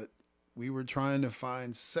white, but we were trying to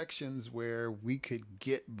find sections where we could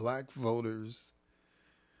get black voters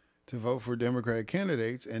to vote for Democratic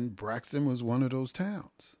candidates, and Braxton was one of those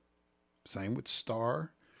towns. Same with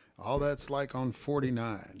Starr. All that's like on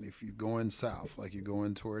 49 if you're going south, like you're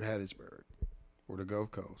going toward Hattiesburg or the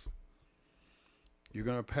Gulf Coast. You're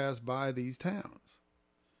going to pass by these towns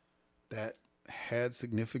that had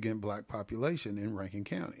significant black population in Rankin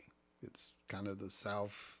County. It's kind of the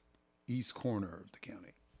southeast corner of the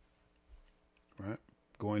county, right?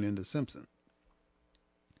 Going into Simpson.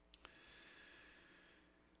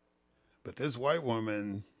 But this white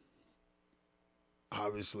woman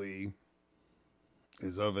obviously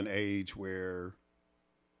is of an age where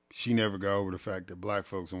she never got over the fact that black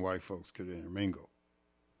folks and white folks could intermingle.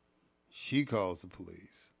 She calls the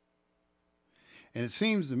police. And it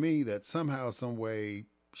seems to me that somehow, some way,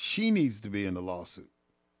 she needs to be in the lawsuit.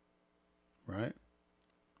 Right?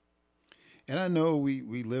 And I know we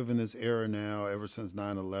live in this era now, ever since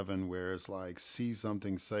 9/11, where it's like, see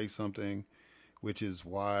something, say something, which is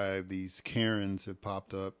why these Karens have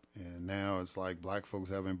popped up. And now it's like black folks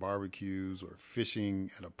having barbecues or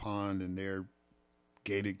fishing at a pond in their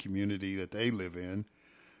gated community that they live in,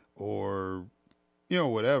 or,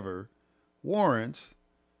 whatever, warrants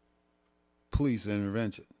police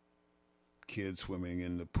intervention. Kids swimming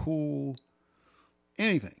in the pool,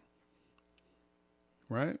 anything.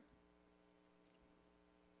 Right?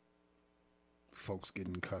 Folks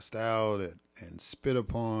getting cussed out and spit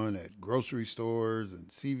upon at grocery stores and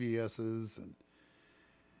CVS's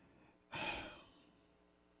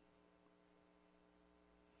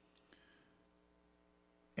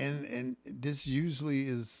and this usually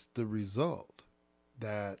is the result,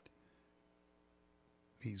 that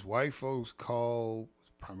these white folks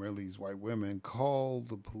primarily these white women, call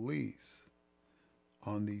the police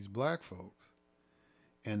on these black folks,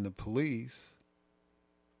 and the police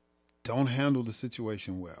don't handle the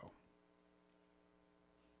situation well.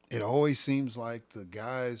 It always seems like the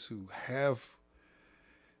guys who have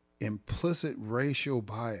implicit racial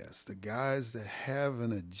bias, the guys that have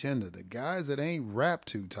an agenda, the guys that ain't wrapped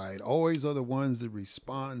too tight, always are the ones that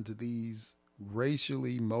respond to these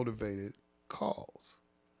racially motivated calls.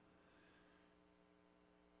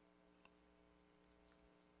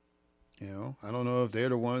 I don't know if they're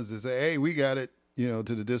the ones that say, hey, we got it, to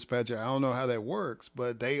the dispatcher. I don't know how that works,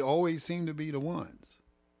 but they always seem to be the ones.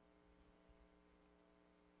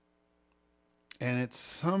 And at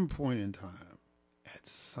some point in time,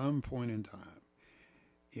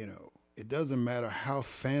 It doesn't matter how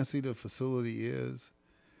fancy the facility is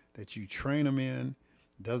that you train them in.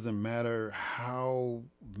 It doesn't matter how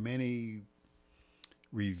many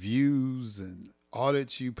reviews and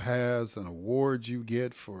audits you pass and awards you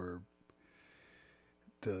get for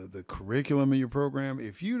the curriculum of your program.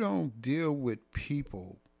 If you don't deal with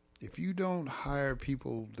people, if you don't hire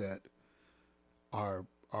people that are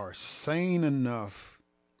sane enough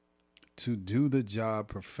to do the job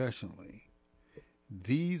professionally,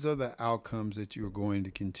 these are the outcomes that you're going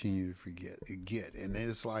to continue to get. And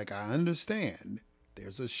it's like, I understand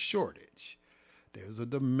there's a shortage. There's a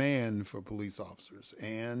demand for police officers.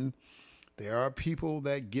 And there are people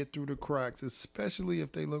that get through the cracks, especially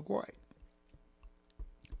if they look white.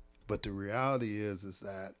 But the reality is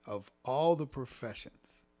that of all the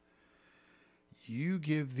professions, you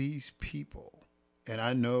give these people, and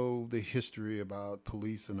I know the history about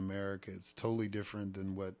police in America, it's totally different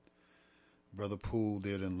than what Brother Poole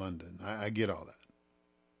did in London. I get all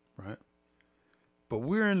that, right? But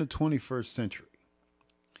we're in the 21st century.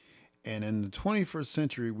 And in the 21st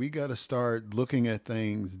century, we got to start looking at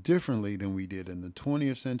things differently than we did in the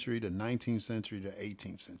 20th century, the 19th century, the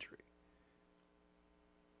 18th century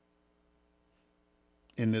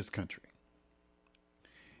in this country.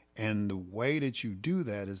 And the way that you do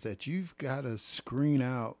that is that you've got to screen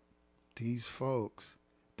out these folks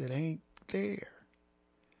that ain't there.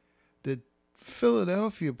 The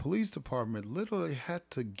Philadelphia Police Department literally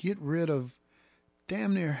had to get rid of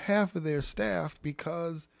damn near half of their staff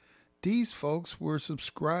because these folks were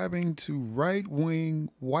subscribing to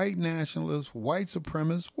right-wing, white nationalist, white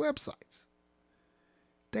supremacist websites.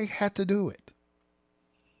 They had to do it.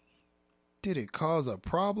 Did it cause a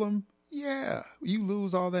problem? Yeah. You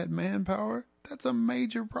lose all that manpower, that's a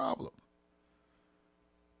major problem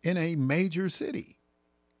in a major city.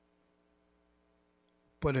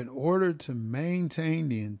 But in order to maintain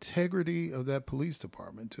the integrity of that police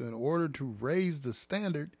department, in order to raise the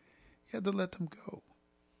standard, you had to let them go.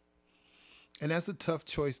 And that's a tough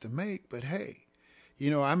choice to make, but hey,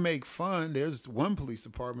 I make fun. There's one police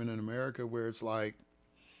department in America where it's like,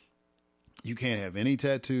 you can't have any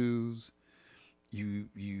tattoos. If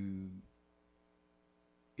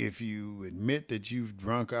you admit that you've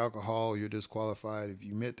drunk alcohol, you're disqualified. If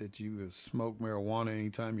you admit that you have smoked marijuana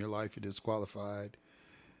anytime in your life, you're disqualified.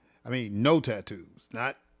 I mean, no tattoos,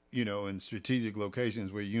 not, in strategic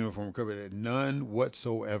locations where uniform covered, none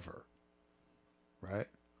whatsoever. Right?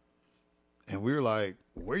 And we were like,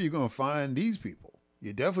 where are you going to find these people?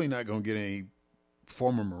 You're definitely not going to get any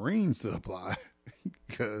former Marines to apply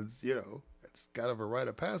because, it's kind of a rite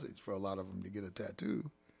of passage for a lot of them to get a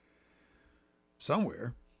tattoo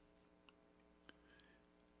somewhere.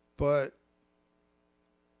 But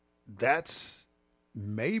that's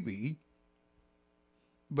maybe,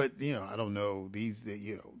 but, I don't know. They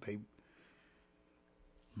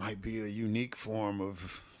might be a unique form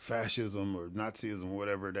of fascism or Nazism or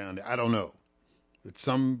whatever down there. I don't know. It's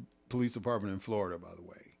some police department in Florida, by the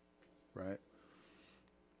way, right?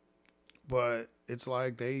 But it's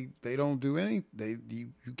like they don't do any.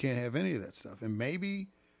 You can't have any of that stuff. And maybe,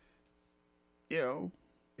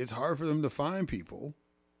 it's hard for them to find people,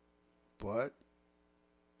 but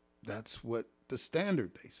that's what the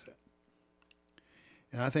standard they set.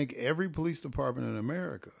 And I think every police department in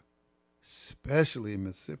America, especially in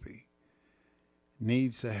Mississippi,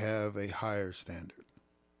 needs to have a higher standard.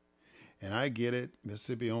 And I get it.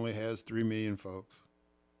 Mississippi only has 3 million folks.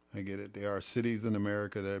 I get it. There are cities in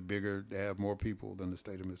America that are bigger, that have more people than the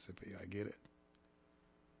state of Mississippi. I get it.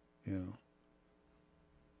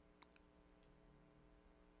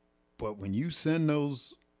 But when you send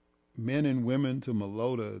those men and women to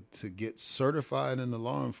Malota to get certified in the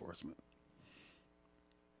law enforcement,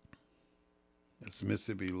 that's the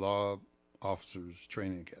Mississippi Law Officers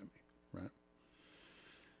Training Academy, right?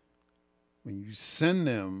 When you send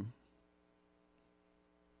them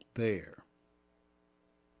there,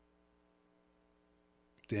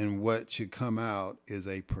 then what should come out is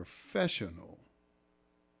a professional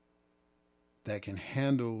that can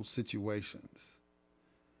handle situations,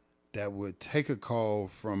 that would take a call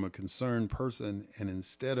from a concerned person, and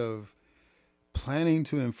instead of planning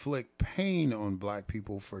to inflict pain on black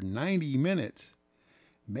people for 90 minutes,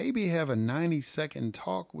 maybe have a 90-second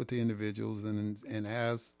talk with the individuals and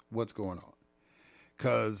ask what's going on.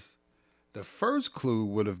 Because the first clue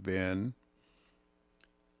would have been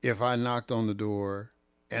if I knocked on the door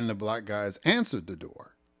and the black guys answered the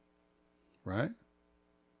door, right?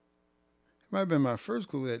 It might have been my first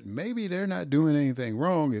clue that maybe they're not doing anything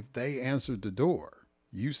wrong if they answered the door.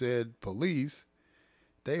 You said police,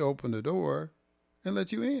 they opened the door and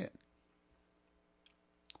let you in,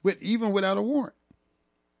 even without a warrant.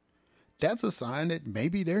 that's a sign that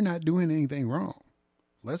maybe they're not doing anything wrong.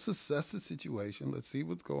 Let's assess the situation. Let's see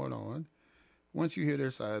what's going on. Once you hear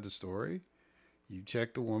their side of the story, you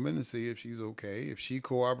check the woman and see if she's okay. If she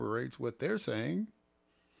corroborates what they're saying,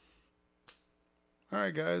 all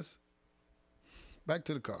right, guys, back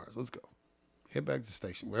to the cars. Let's go. Head back to the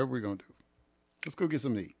station, whatever we're going to do. Let's go get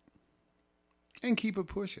something to eat. And keep it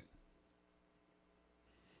pushing.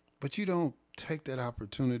 But you don't take that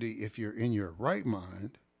opportunity, if you're in your right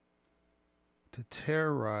mind, to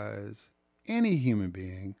terrorize any human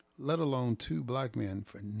being, let alone two black men,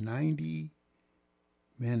 for 90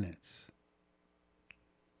 minutes.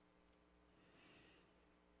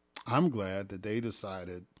 I'm glad that they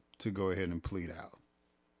decided to go ahead and plead out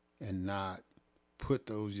and not put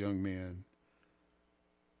those young men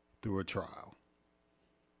through a trial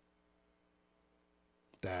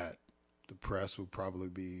that the press would probably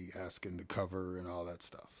be asking to cover and all that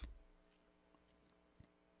stuff.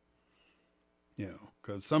 You know,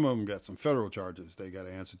 because some of them got some federal charges they got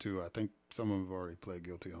to answer to. I think some of them have already pled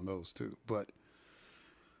guilty on those too. But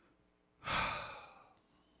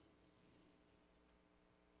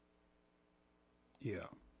yeah.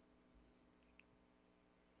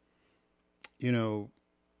 You know,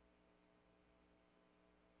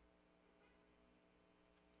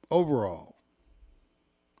 overall,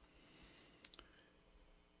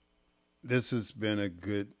 this has been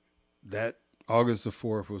that August the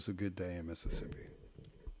 4th was a good day in Mississippi.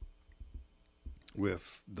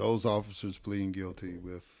 With those officers pleading guilty,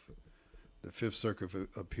 with the Fifth Circuit of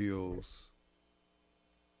Appeals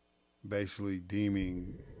basically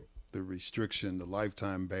deeming the restriction, the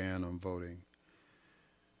lifetime ban on voting,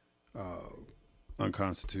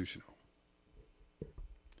 unconstitutional.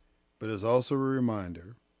 But it's also a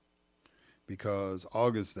reminder, because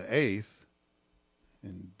August the 8th,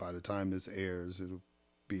 and by the time this airs, it'll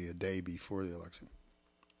be a day before the election,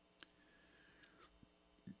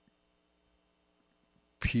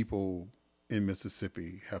 people in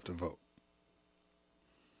Mississippi have to vote.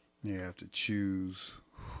 They have to choose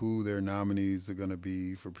who their nominees are going to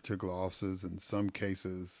be for particular offices. In some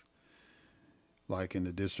cases, like in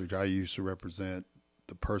the district I used to represent,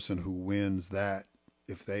 the person who wins that,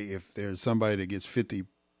 if there's somebody that gets 50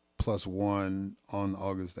 plus 1 on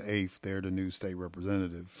August the 8th, they're the new state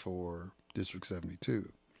representative for District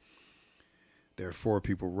 72. There are 4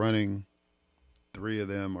 people running. 3 of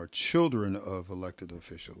them are children of elected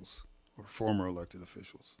officials or former elected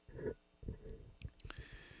officials.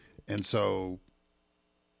 And so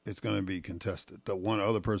it's going to be contested. The one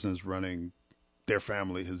other person is running, their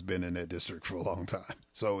family has been in that district for a long time.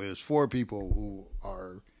 So there's 4 people who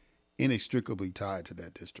are inextricably tied to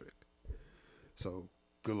that district. So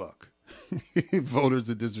good luck. Voters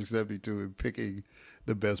in District 72 in picking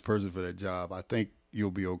the best person for that job. I think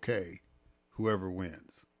you'll be okay, whoever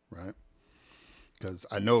wins, right? Because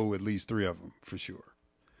I know at least 3 of them for sure.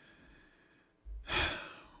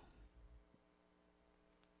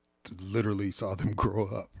 Literally saw them grow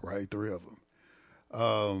up, right? 3 of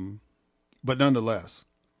them. But nonetheless,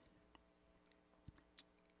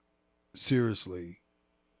 seriously,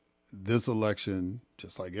 this election,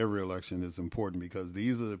 just like every election, is important because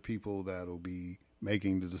these are the people that will be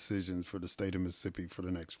making the decisions for the state of Mississippi for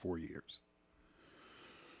the next 4 years.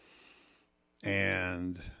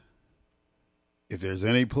 And if there's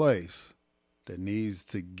any place that needs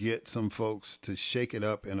to get some folks to shake it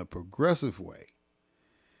up in a progressive way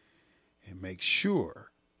and make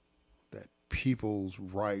sure that people's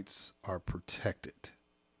rights are protected,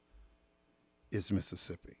 it's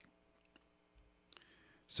Mississippi.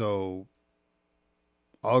 So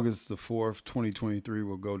August the 4th, 2023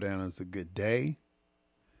 will go down as a good day.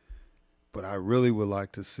 But I really would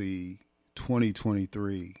like to see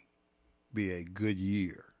 2023 be a good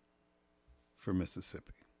year for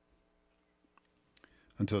Mississippi.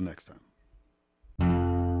 Until next time.